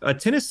stuff.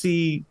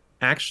 Tennessee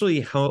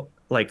actually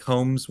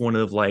homes one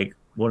of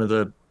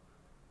the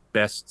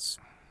best.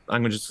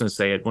 I'm just going to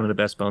say it. One of the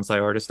best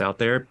bonsai artists out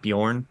there,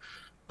 Bjorn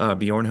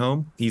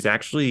Home. He's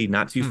actually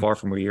not too Hmm. far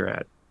from where you're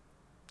at.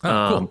 Oh,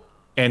 Um, cool.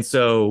 and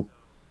so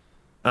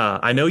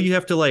I know you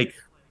have to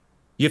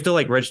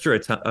register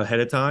ahead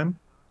of time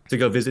to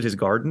go visit his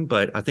garden,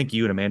 but I think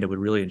you and Amanda would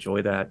really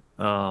enjoy that.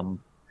 I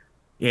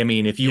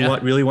mean, if you Yeah.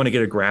 really want to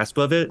get a grasp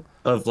of it,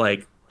 of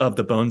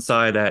the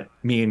bonsai that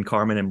me and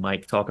Carmen and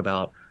Mike talk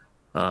about,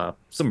 he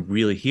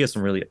has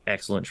some really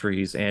excellent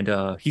trees, and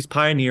he's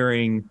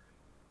pioneering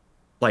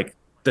like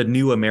the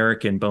new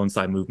American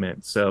bonsai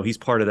movement. So he's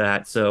part of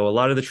that. So a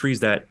lot of the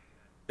trees that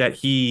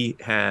he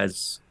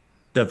has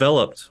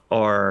developed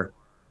are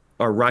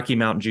Rocky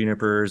Mountain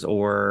junipers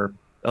or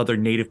other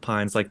native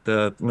pines like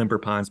the limber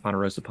pines,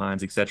 ponderosa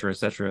pines, et cetera, et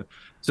cetera.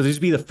 So these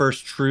would be the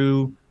first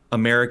true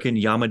American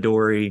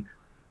Yamadori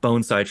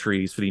bonsai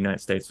trees for the United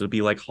States. So it'll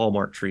be like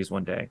hallmark trees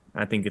one day.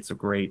 I think it's a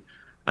great.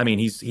 I mean,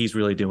 he's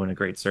really doing a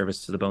great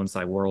service to the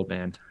bonsai world,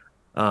 man.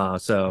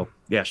 So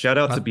yeah, shout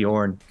out to Uh,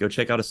 Bjorn. Go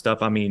check out his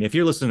stuff. I mean, if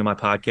you're listening to my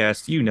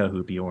podcast, you know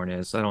who Bjorn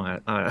is. I don't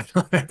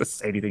have to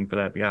say anything for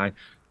that guy.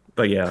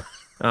 But yeah,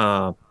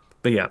 uh,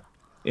 but yeah,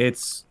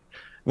 it's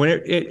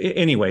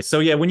anyway. So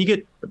yeah, when you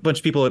get a bunch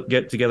of people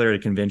get together at a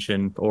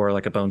convention or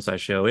like a bonsai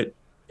show, it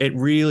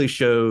really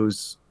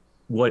shows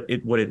what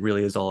it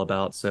really is all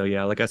about. So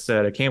yeah, like I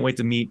said, I can't wait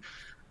to meet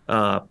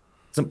uh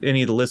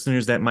any of the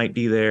listeners that might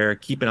be there.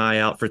 Keep an eye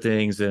out for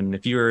things, and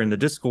if you're in the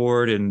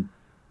Discord and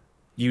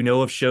you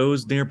know of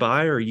shows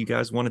nearby, or you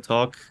guys want to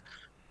talk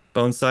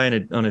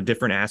bonsai on a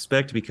different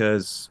aspect,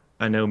 because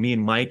I know me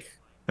and Mike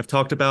have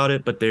talked about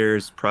it, but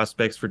there's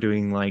prospects for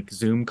doing like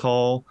Zoom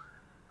call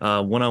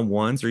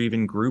one-on-ones or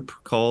even group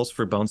calls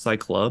for bonsai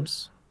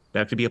clubs.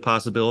 That could be a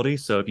possibility.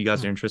 So if you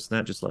guys are interested in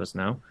that, just let us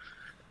know.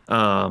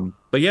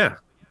 But yeah,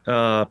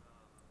 uh,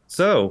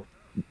 so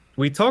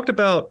we talked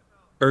about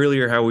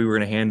earlier how we were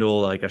going to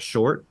handle like a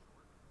short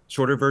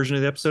shorter version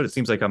of the episode. It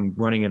seems like I'm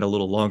running it a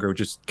little longer,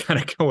 just kind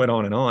of going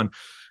on and on.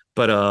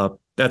 But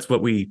that's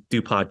what we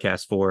do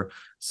podcasts for.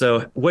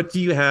 So what do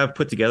you have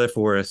put together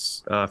for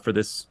us for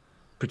this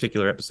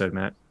particular episode,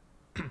 Matt?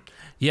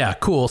 Yeah,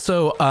 cool.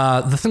 So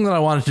the thing that I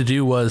wanted to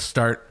do was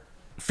start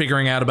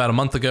figuring out about a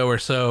month ago or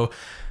so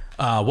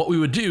what we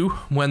would do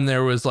when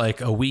there was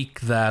like a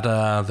week that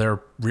there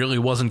really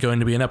wasn't going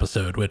to be an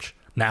episode, which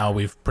now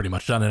we've pretty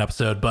much done an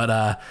episode.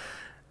 But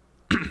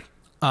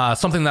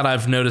something that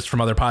I've noticed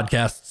from other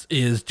podcasts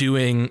is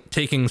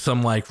taking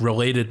some like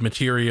related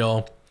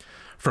material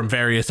from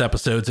various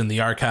episodes in the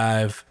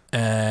archive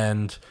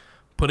and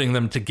putting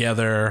them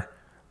together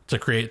to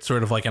create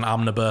sort of like an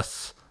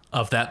omnibus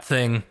of that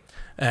thing.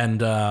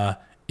 And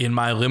in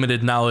my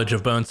limited knowledge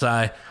of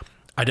bonsai,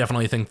 I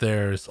definitely think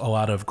there's a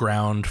lot of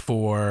ground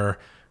for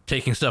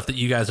taking stuff that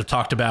you guys have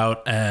talked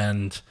about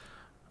and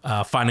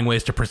finding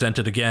ways to present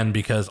it again,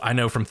 because I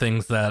know from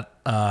things that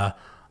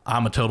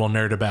I'm a total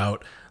nerd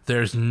about,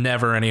 there's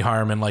never any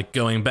harm in like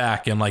going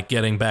back and like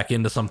getting back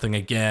into something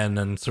again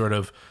and sort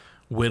of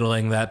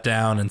whittling that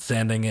down and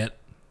sanding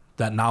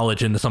that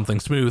knowledge into something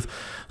smooth.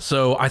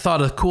 So I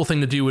thought a cool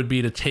thing to do would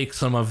be to take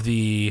some of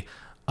the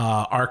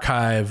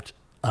archived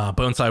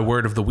bonsai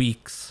word of the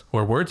weeks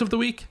or words of the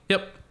week.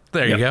 Yep.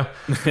 There you go.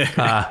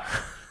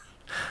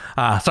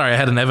 Sorry, I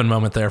had an Evan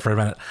moment there for a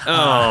minute.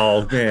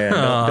 Oh, man.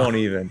 Don't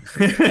even.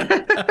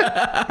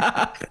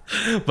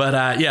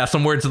 But yeah,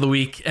 some words of the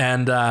week,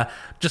 and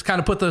just kind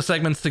of put those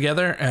segments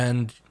together.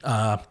 And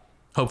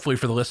hopefully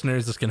for the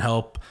listeners, this can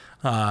help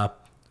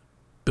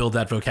build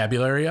that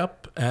vocabulary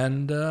up.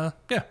 And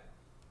yeah.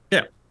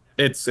 Yeah.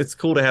 It's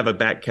cool to have a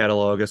back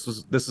catalog. This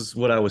is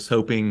what I was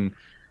hoping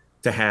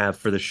to have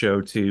for the show,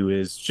 too,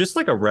 is just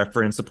like a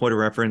reference, a point of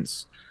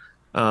reference.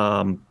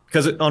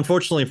 Because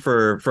unfortunately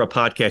for a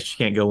podcast, you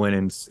can't go in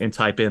and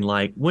type in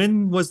like,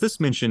 when was this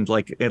mentioned,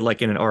 like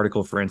in an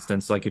article, for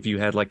instance, like if you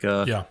had like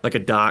a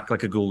doc,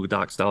 like a Google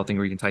Doc style thing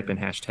where you can type in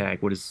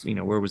hashtag,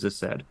 where was this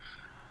said?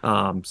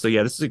 So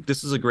yeah, this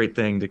is a great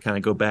thing to kind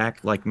of go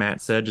back, like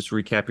Matt said, just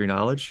recap your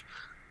knowledge.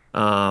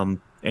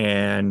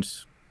 And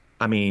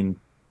I mean,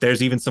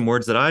 there's even some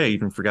words that I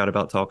even forgot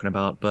about talking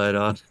about,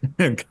 but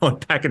going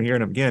back and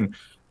hearing them again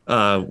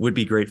would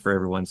be great for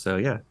everyone. So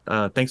yeah,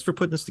 thanks for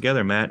putting this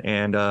together, Matt,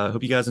 and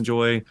hope you guys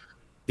enjoy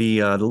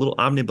the little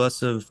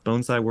omnibus of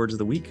bonsai words of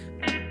the week.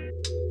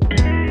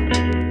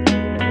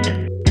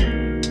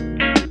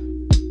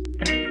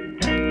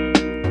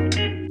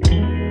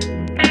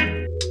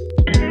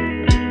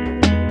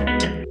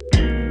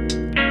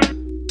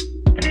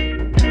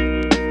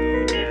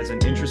 As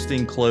an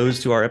interesting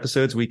close to our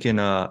episodes, we can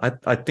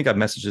I think I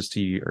messaged this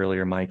to you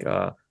earlier, Mike.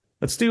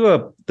 Let's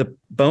do the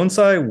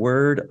bonsai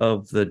word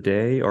of the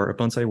day or a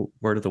bonsai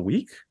word of the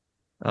week.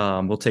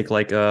 We'll take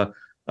like a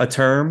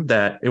term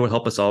that it will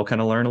help us all kind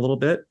of learn a little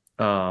bit,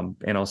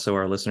 and also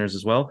our listeners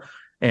as well,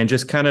 and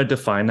just kind of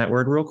define that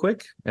word real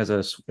quick as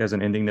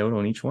an ending note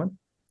on each one.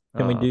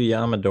 Can we do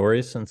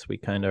Yamadori since we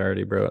kind of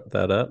already brought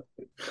that up?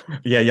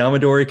 Yeah,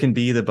 Yamadori can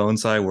be the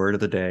bonsai word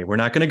of the day. We're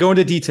not going to go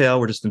into detail.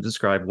 We're just going to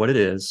describe what it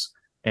is,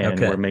 and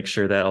we'll make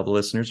sure that all the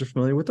listeners are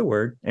familiar with the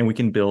word, and we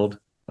can build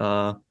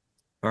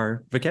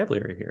our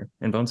vocabulary here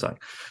in bonsai.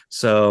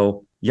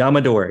 So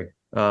Yamadori,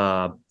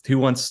 who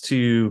wants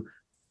to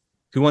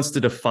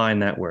define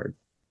that word?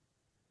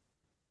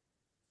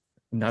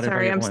 Not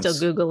Sorry, I'm still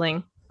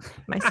Googling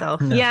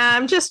myself. No. Yeah,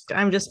 I'm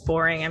just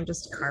boring. I'm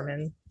just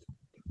Carmen.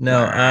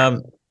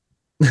 No,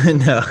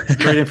 no.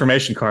 Great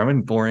information,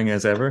 Carmen. Boring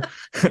as ever.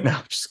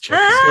 No, just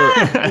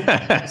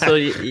joking. So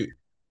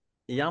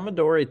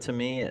Yamadori, to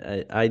me,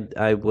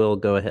 I will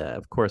go ahead.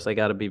 Of course, I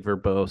got to be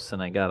verbose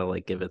and I got to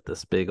like give it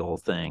this big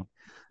old thing.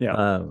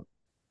 Yeah.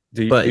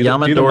 Do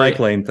the Mike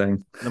Lane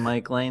thing. The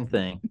Mike Lane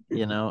thing,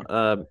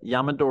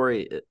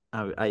 Yamadori.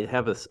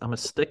 I'm a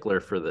stickler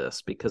for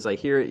this because I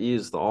hear it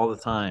used all the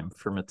time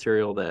for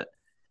material that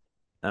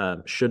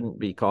shouldn't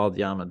be called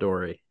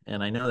Yamadori.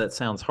 And I know that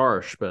sounds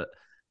harsh, but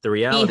the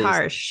reality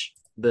is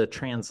the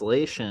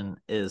translation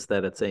is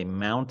that it's a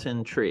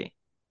mountain tree.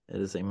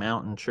 It is a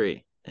mountain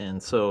tree.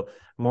 And so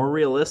more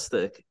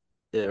realistic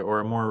or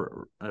a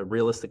more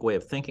realistic way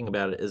of thinking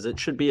about it is it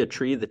should be a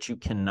tree that you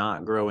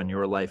cannot grow in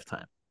your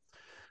lifetime.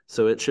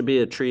 So it should be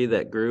a tree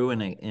that grew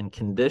in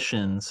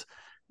conditions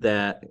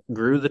that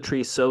grew the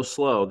tree so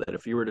slow that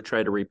if you were to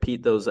try to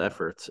repeat those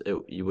efforts,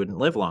 you wouldn't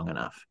live long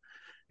enough.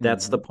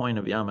 That's the point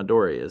of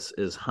Yamadori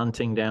is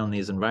hunting down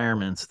these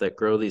environments that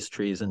grow these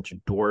trees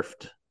into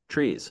dwarfed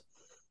trees.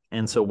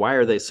 And so why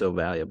are they so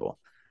valuable?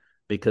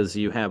 Because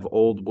you have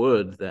old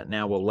wood that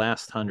now will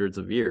last hundreds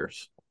of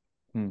years.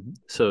 Mm-hmm.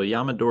 So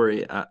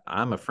Yamadori,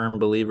 I'm a firm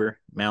believer,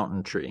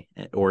 mountain tree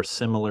or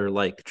similar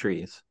like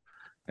trees.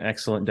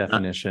 Excellent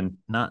definition.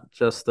 Not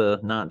just the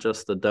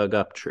dug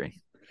up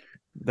tree.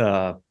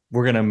 We're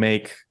gonna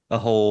make a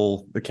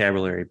whole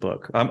vocabulary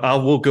book.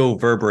 We'll go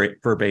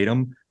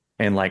verbatim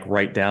and like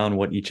write down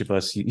what each of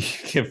us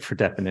give for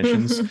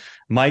definitions.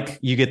 Mike,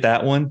 you get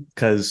that one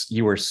because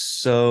you were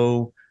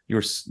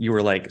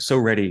like so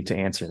ready to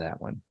answer that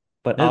one.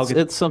 But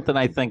It's something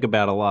I think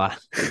about a lot.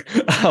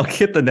 I'll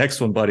get the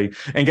next one, buddy.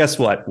 And guess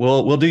what?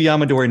 We'll do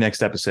Yamadori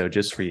next episode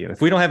just for you.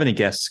 If we don't have any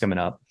guests coming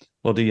up,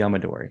 we'll do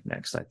Yamadori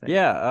next, I think.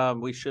 Yeah,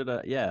 we should.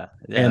 Yeah,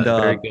 And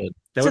very good.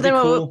 That So would be then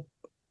cool.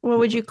 what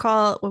would you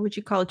call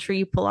a tree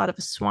you pull out of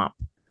a swamp?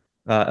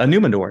 A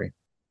Numadori.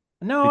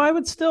 No, I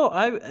would still.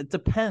 It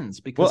depends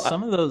because Well,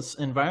 some of those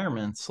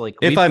environments, like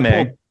If I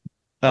may,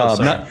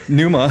 sorry. not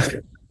Numa,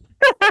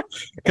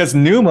 because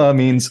Numa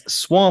means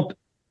swamp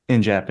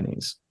in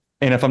Japanese.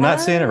 And if I'm not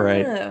saying it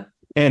right, Ah.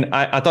 and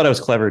I thought I was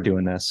clever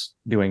doing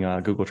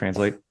Google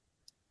Translate.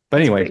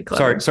 But anyway, pretty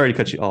clever. sorry to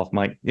cut you off,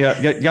 Mike. Yeah,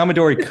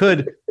 Yamadori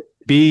could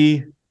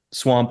be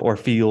swamp or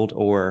field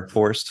or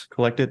forest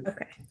collected,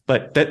 Okay.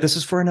 but this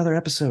is for another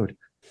episode.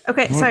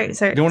 Okay. Sorry.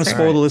 Don't want to sorry. spoil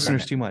the Alright,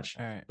 listeners alright. too much.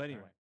 All right. But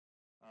anyway.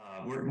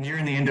 We're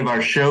nearing the end of our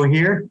show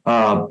here,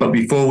 but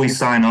before we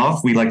sign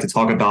off, we'd like to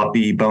talk about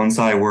the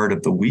bonsai word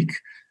of the week.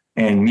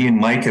 And me and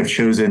Mike have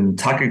chosen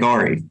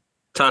Takagari.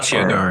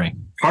 Tachiagari.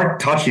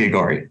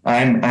 Tachiagari.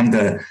 One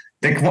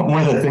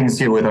of the things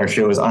here with our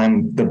show is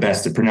I'm the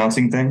best at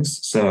pronouncing things.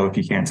 So if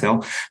you can't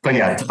tell, but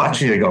yeah,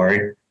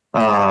 Tachiagari.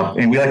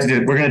 And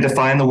we're going to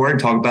define the word,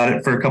 talk about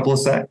it for a couple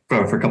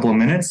of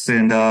minutes,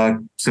 and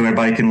so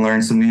everybody can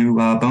learn some new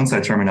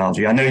bonsai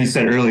terminology. I know you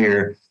said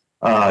earlier,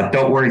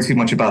 don't worry too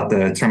much about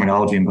the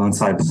terminology in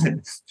bonsai, but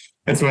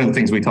that's one of the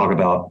things we talk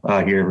about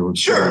here every week.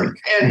 Sure,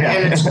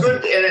 and it's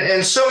good.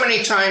 And so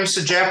many times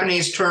the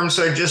Japanese terms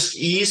are just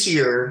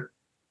easier.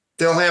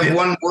 They'll have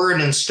one word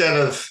instead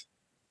of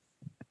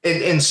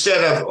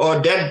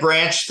dead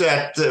branch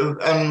that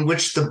on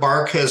which the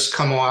bark has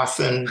come off,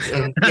 and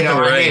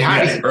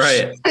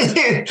right.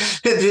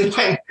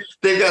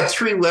 They've got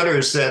 3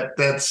 letters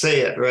that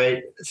say it,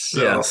 right?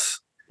 So, Yes.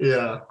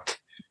 Yeah.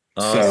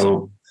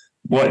 So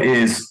what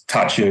is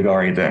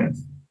Tachiagari then?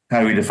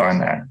 How do we define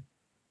that?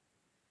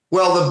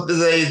 Well,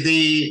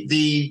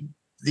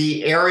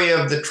 the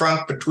area of the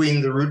trunk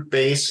between the root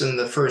base and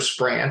the first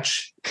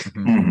branch,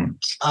 Mhm.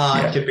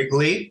 Yeah.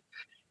 typically,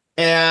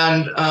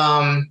 and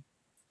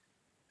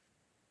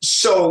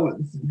so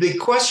the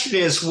question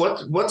is,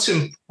 what's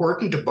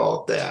important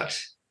about that?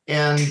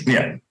 And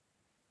Yeah.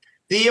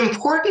 the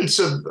importance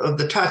of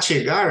the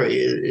Tachiagari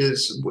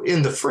is,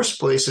 in the first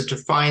place, it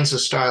defines the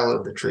style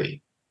of the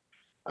tree.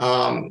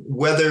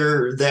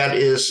 Whether that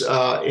is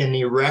an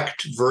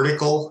erect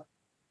vertical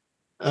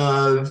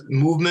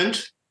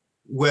movement,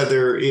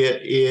 whether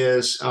it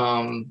is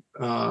a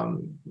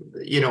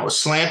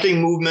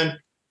slanting movement,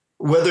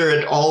 whether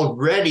it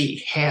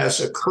already has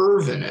a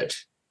curve in it,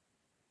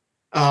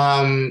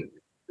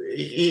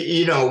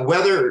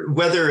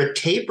 whether it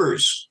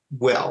tapers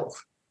well.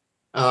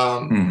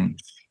 Mhm.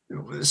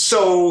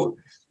 So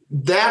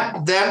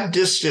that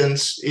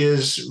distance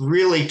is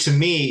really, to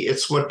me,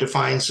 it's what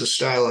defines the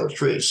style of the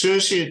tree. As soon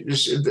as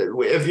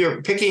if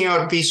you're picking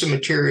out a piece of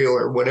material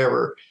or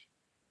whatever,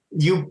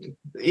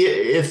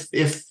 if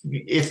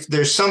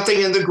there's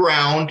something in the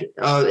ground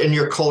and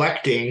you're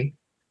collecting,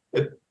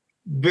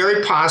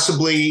 very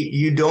possibly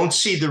you don't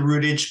see the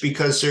rootage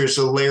because there's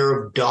a layer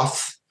of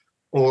duff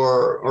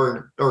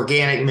or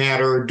organic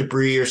matter or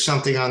debris or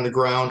something on the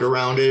ground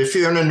around it. If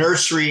you're in a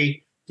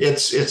nursery,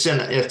 it's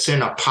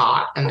in a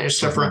pot and there's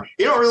stuff around.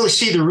 You don't really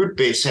see the root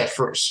base at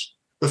first.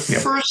 The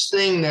first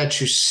thing that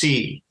you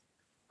see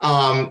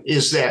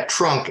is that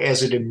trunk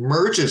as it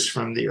emerges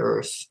from the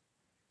earth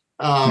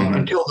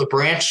until the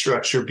branch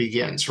structure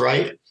begins,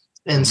 right?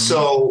 And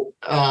so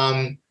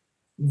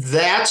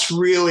that's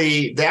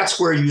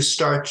where you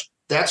start.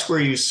 That's where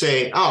you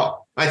say,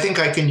 oh, I think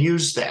I can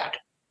use that.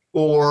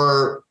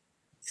 Or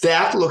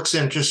that looks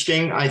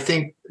interesting. I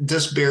think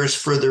this bears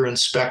further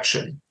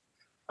inspection.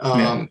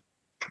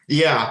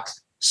 Yeah.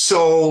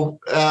 So,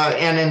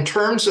 and in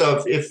terms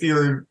of if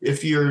you're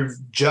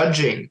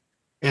judging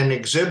an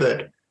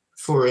exhibit,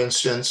 for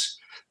instance,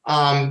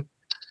 the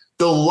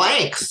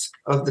length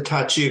of the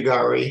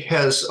Tachiagari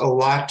has a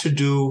lot to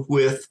do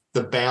with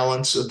the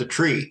balance of the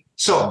tree.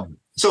 So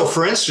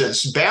for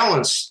instance,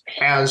 balance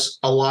has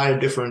a lot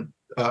of different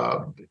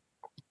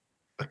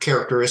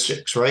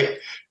characteristics, right?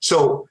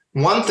 So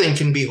one thing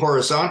can be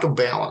horizontal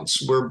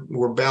balance.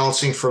 We're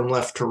balancing from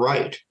left to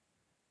right.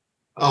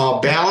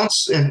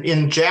 Balance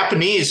in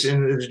Japanese,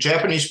 in the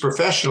Japanese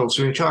professionals,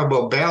 when you talk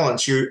about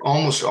balance, you're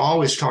almost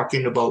always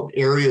talking about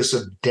areas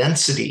of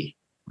density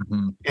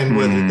and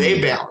whether they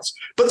balance.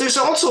 But there's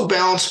also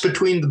balance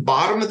between the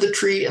bottom of the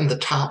tree and the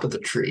top of the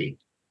tree.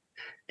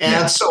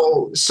 And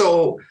so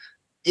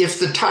if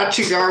the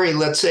Tachiagari,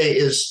 let's say,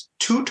 is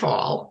too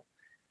tall,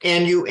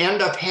 and you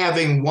end up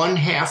having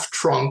 1/2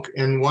 trunk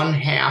and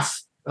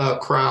 1/2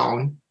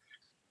 crown,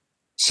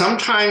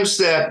 sometimes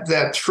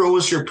that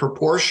throws your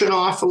proportion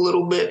off a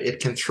little bit. It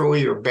can throw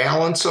your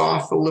balance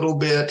off a little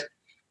bit.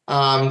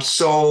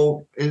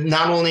 So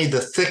not only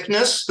the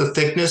thickness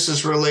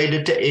is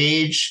related to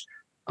age,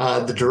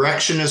 the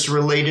direction is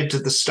related to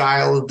the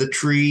style of the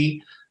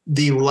tree,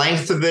 the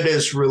length of it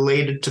is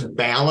related to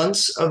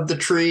balance of the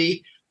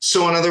tree.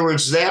 So in other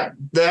words, that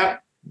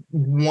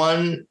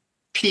one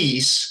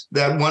piece,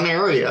 that one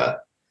area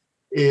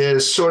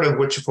is sort of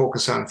what you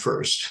focus on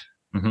first.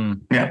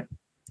 Yeah.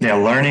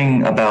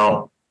 Learning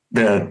about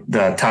the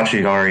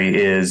Tachigari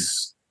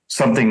is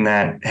something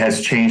that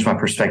has changed my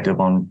perspective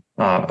on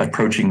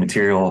approaching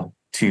material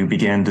to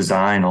begin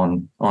design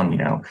on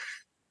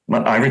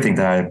everything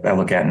that I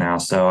look at now.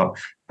 So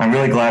I'm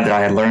really glad that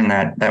I had learned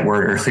that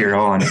word earlier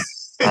on.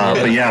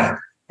 But yeah,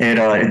 it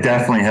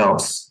definitely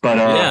helps. But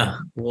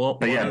Well,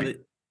 but yeah.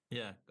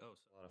 yeah, that was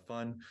a lot of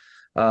fun.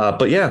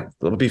 But yeah,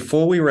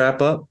 before we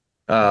wrap up,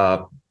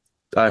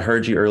 I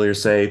heard you earlier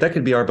say that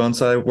could be our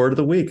bonsai word of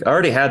the week. I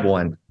already had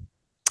one.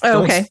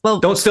 Oh, okay. Well,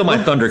 don't steal my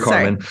thunder,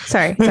 Carmen.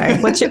 Sorry.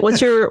 What's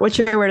your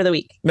word of the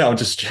week? No, I'm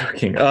just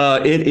joking.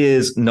 It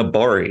is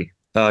Nabari.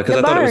 Because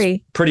I thought it was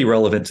pretty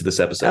relevant to this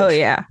episode. Oh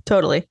yeah,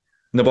 totally.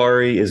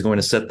 Nabari is going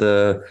to set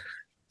the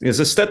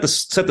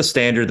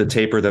standard, the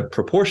taper, the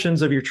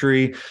proportions of your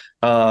tree.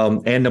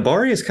 And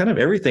Nabari is kind of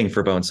everything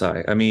for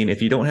bonsai. I mean,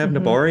 if you don't have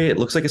Nabari, it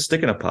looks like a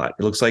stick in a pot.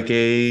 It looks like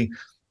a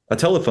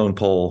telephone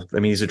pole. I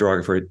mean, these are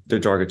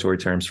derogatory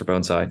terms for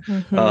bonsai.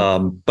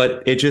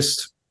 But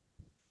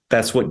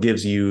that's what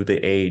gives you the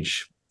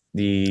age,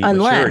 the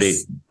maturity.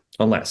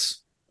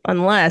 Unless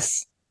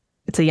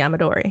it's a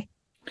Yamadori.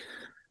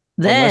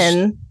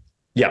 Then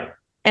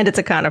and it's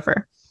a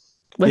conifer.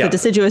 With a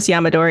deciduous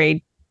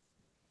Yamadori,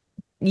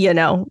 Yeah,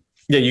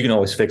 you can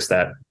always fix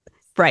that.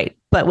 Right.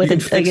 But with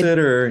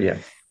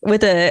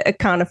with a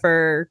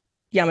conifer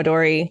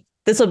Yamadori,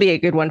 this will be a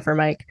good one for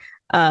Mike.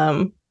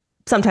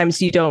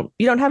 Sometimes you don't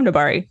have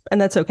Nabari,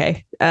 and that's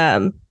okay.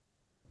 But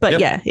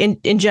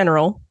in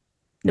general,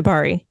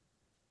 Nabari,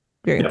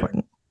 very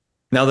important.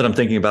 Now that I'm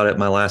thinking about it,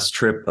 my last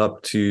trip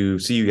up to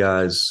see you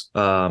guys,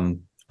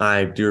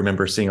 I do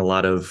remember seeing a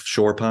lot of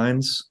shore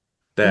pines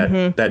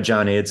that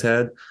John Aids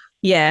had.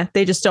 Yeah,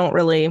 they just don't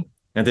really.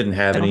 And didn't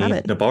have any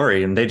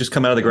Nabari, and they just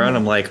come out of the ground.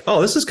 I'm like,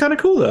 oh, this is kind of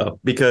cool though,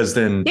 because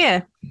then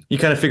you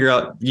kind of figure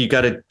out you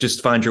got to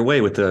just find your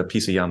way with a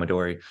piece of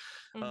Yamadori.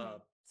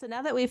 So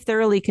now that we've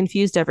thoroughly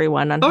confused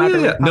everyone on how to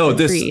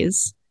repot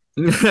trees,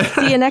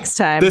 see you next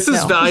time. This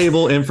is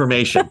valuable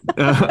information.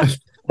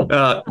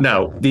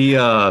 No, the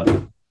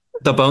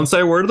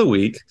bonsai word of the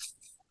week,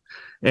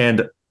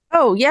 and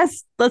oh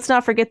yes, let's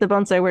not forget the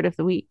bonsai word of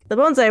the week. The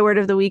bonsai word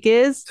of the week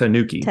is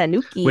tanuki,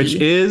 which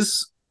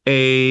is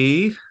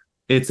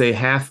it's a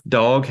half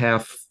dog,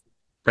 half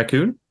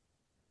raccoon.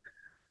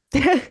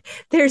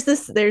 There's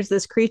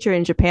this creature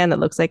in Japan that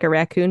looks like a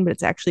raccoon, but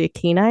it's actually a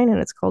canine, and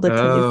it's called a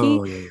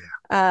tanuki.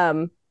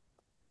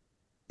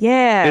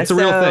 It's a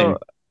real thing.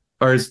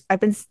 Or it's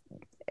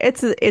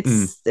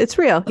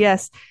real,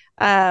 yes.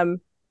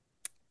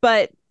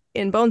 But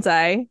in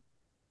bonsai,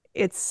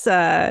 it's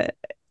the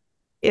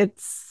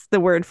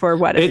word for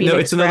what?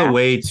 It's another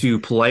way to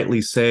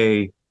politely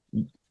say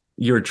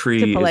your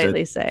tree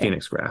is a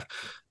phoenix graft,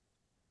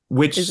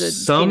 which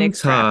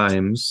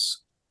sometimes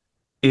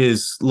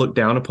is looked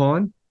down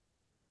upon,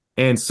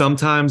 and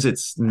sometimes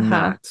it's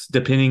not,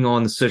 depending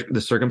on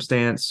the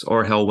circumstance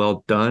or how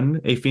well done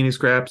a phoenix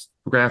graft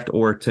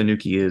or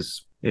tanuki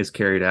is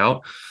carried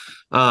out.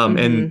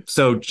 And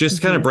so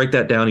just kind of break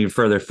that down even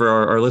further for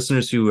our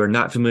listeners who are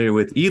not familiar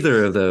with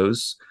either of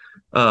those.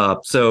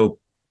 So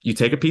you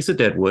take a piece of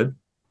deadwood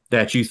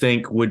that you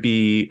think would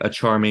be a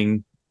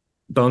charming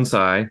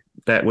bonsai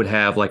that would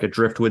have like a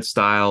driftwood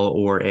style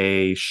or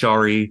a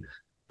shari,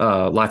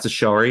 lots of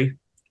shari.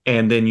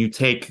 And then you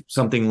take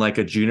something like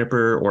a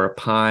juniper or a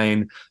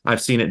pine. I've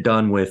seen it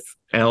done with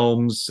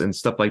elms and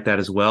stuff like that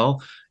as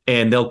well.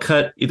 And they'll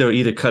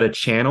either cut a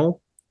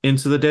channel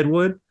into the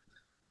deadwood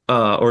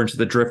or into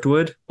the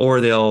driftwood,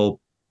 or they'll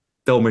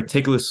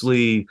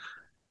meticulously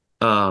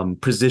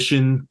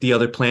position the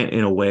other plant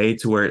in a way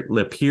to where it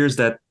appears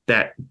that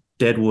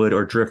deadwood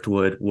or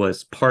driftwood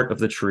was part of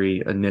the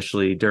tree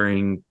initially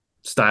during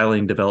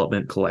styling,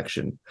 development,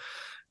 collection.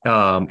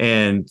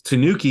 And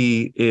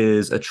tanuki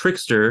is a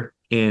trickster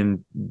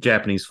in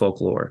Japanese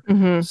folklore.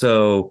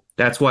 So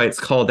that's why it's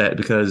called that,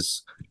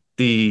 because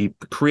the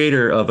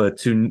creator of a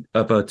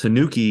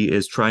tanuki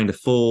is trying to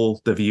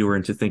fool the viewer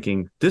into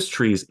thinking this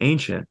tree is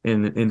ancient.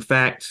 And in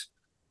fact,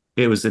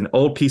 it was an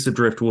old piece of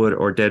driftwood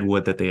or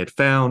deadwood that they had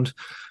found,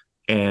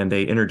 and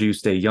they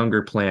introduced a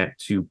younger plant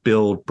to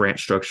build branch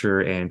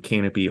structure and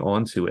canopy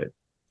onto it.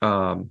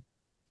 And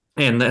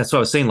that's what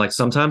I was saying, like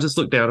sometimes it's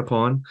looked down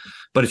upon,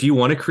 but if you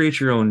want to create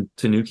your own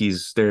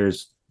tanukis,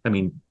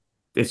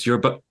 it's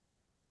your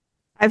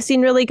I've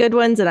seen really good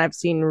ones and I've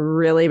seen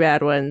really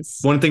bad ones.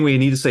 One thing we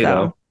need to say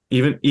though,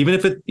 even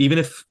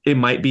if it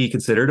might be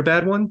considered a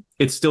bad one,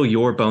 it's still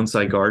your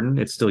bonsai garden.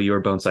 It's still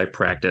your bonsai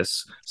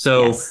practice.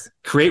 So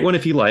create one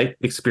if you like,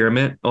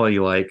 experiment all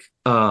you like.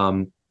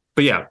 But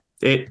yeah,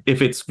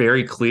 if it's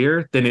very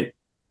clear, then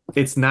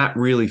it's not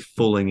really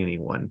fooling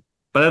anyone.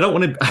 But I don't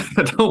want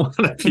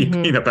to be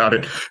mean about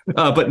it.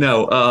 But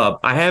no,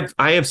 I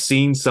have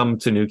seen some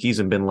tanukis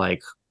and been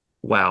like,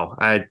 wow,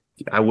 I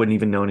wouldn't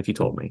even known if you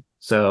told me.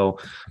 So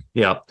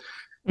yeah.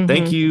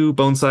 Thank you,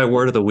 Bonsai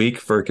Word of the Week,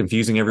 for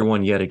confusing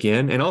everyone yet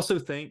again. And also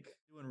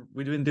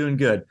we've been doing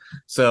good.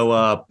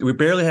 So we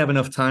barely have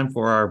enough time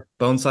for our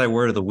Bonsai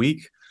Word of the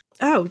Week.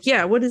 Oh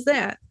yeah, what is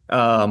that?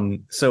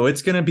 So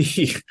it's gonna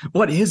be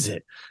what is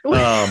it?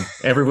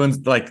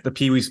 Everyone's like the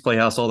Pee-wee's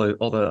Playhouse, all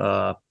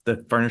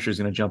the furniture is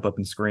gonna jump up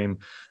and scream.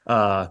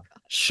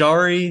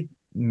 Shari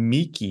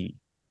Miki.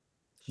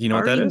 You know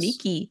what that is?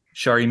 Miki.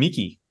 Shari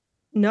Miki.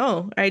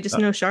 No, I just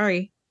know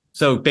Shari.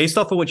 So based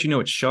off of what you know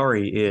what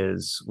Shari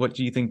is, what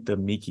do you think the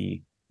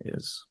Miki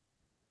is?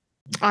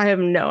 I have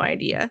no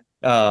idea.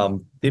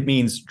 It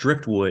means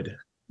driftwood.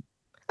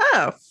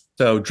 Oh.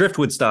 So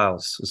driftwood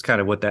styles is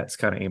kind of what that's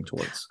kind of aimed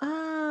towards.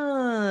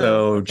 Oh.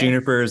 So okay.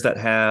 junipers that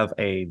have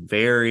a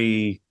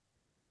very,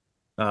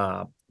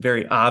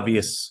 very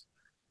obvious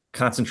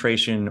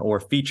concentration or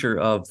feature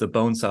of the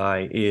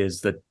bonsai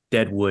is the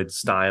deadwood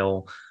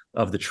style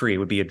of the tree. It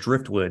would be a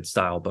driftwood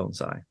style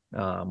bonsai,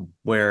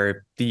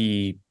 where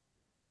the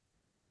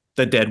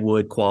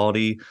deadwood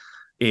quality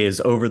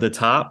is over the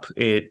top.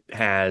 It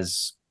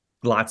has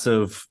lots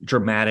of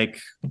dramatic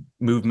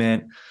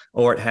movement,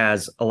 or it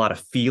has a lot of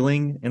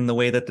feeling in the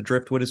way that the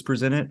driftwood is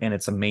presented, and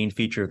it's a main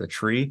feature of the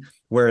tree,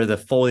 where the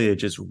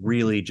foliage is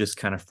really just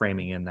kind of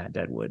framing in that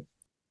deadwood.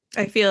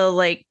 I feel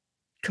like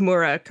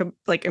Kimura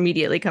like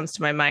immediately comes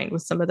to my mind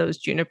with some of those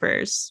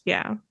junipers.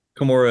 Yeah.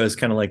 Kimura is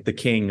kind of like the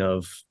king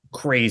of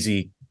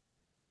crazy,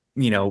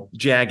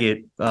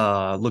 jagged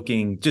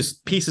looking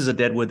just pieces of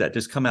deadwood that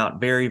just come out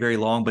very, very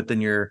long, but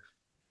then your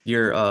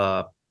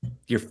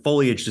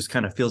foliage just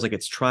kind of feels like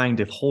it's trying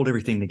to hold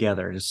everything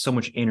together. There's so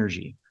much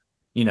energy.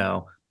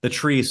 The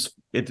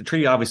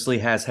tree obviously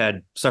has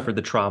suffered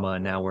the trauma,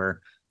 and now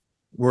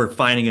we're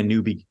finding a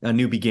new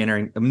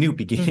beginning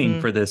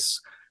mm-hmm. for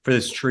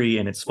this tree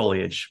and its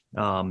foliage.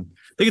 I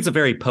think it's a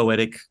very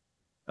poetic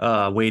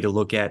way to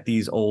look at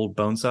these old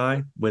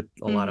bonsai with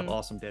a lot of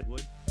awesome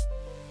deadwood.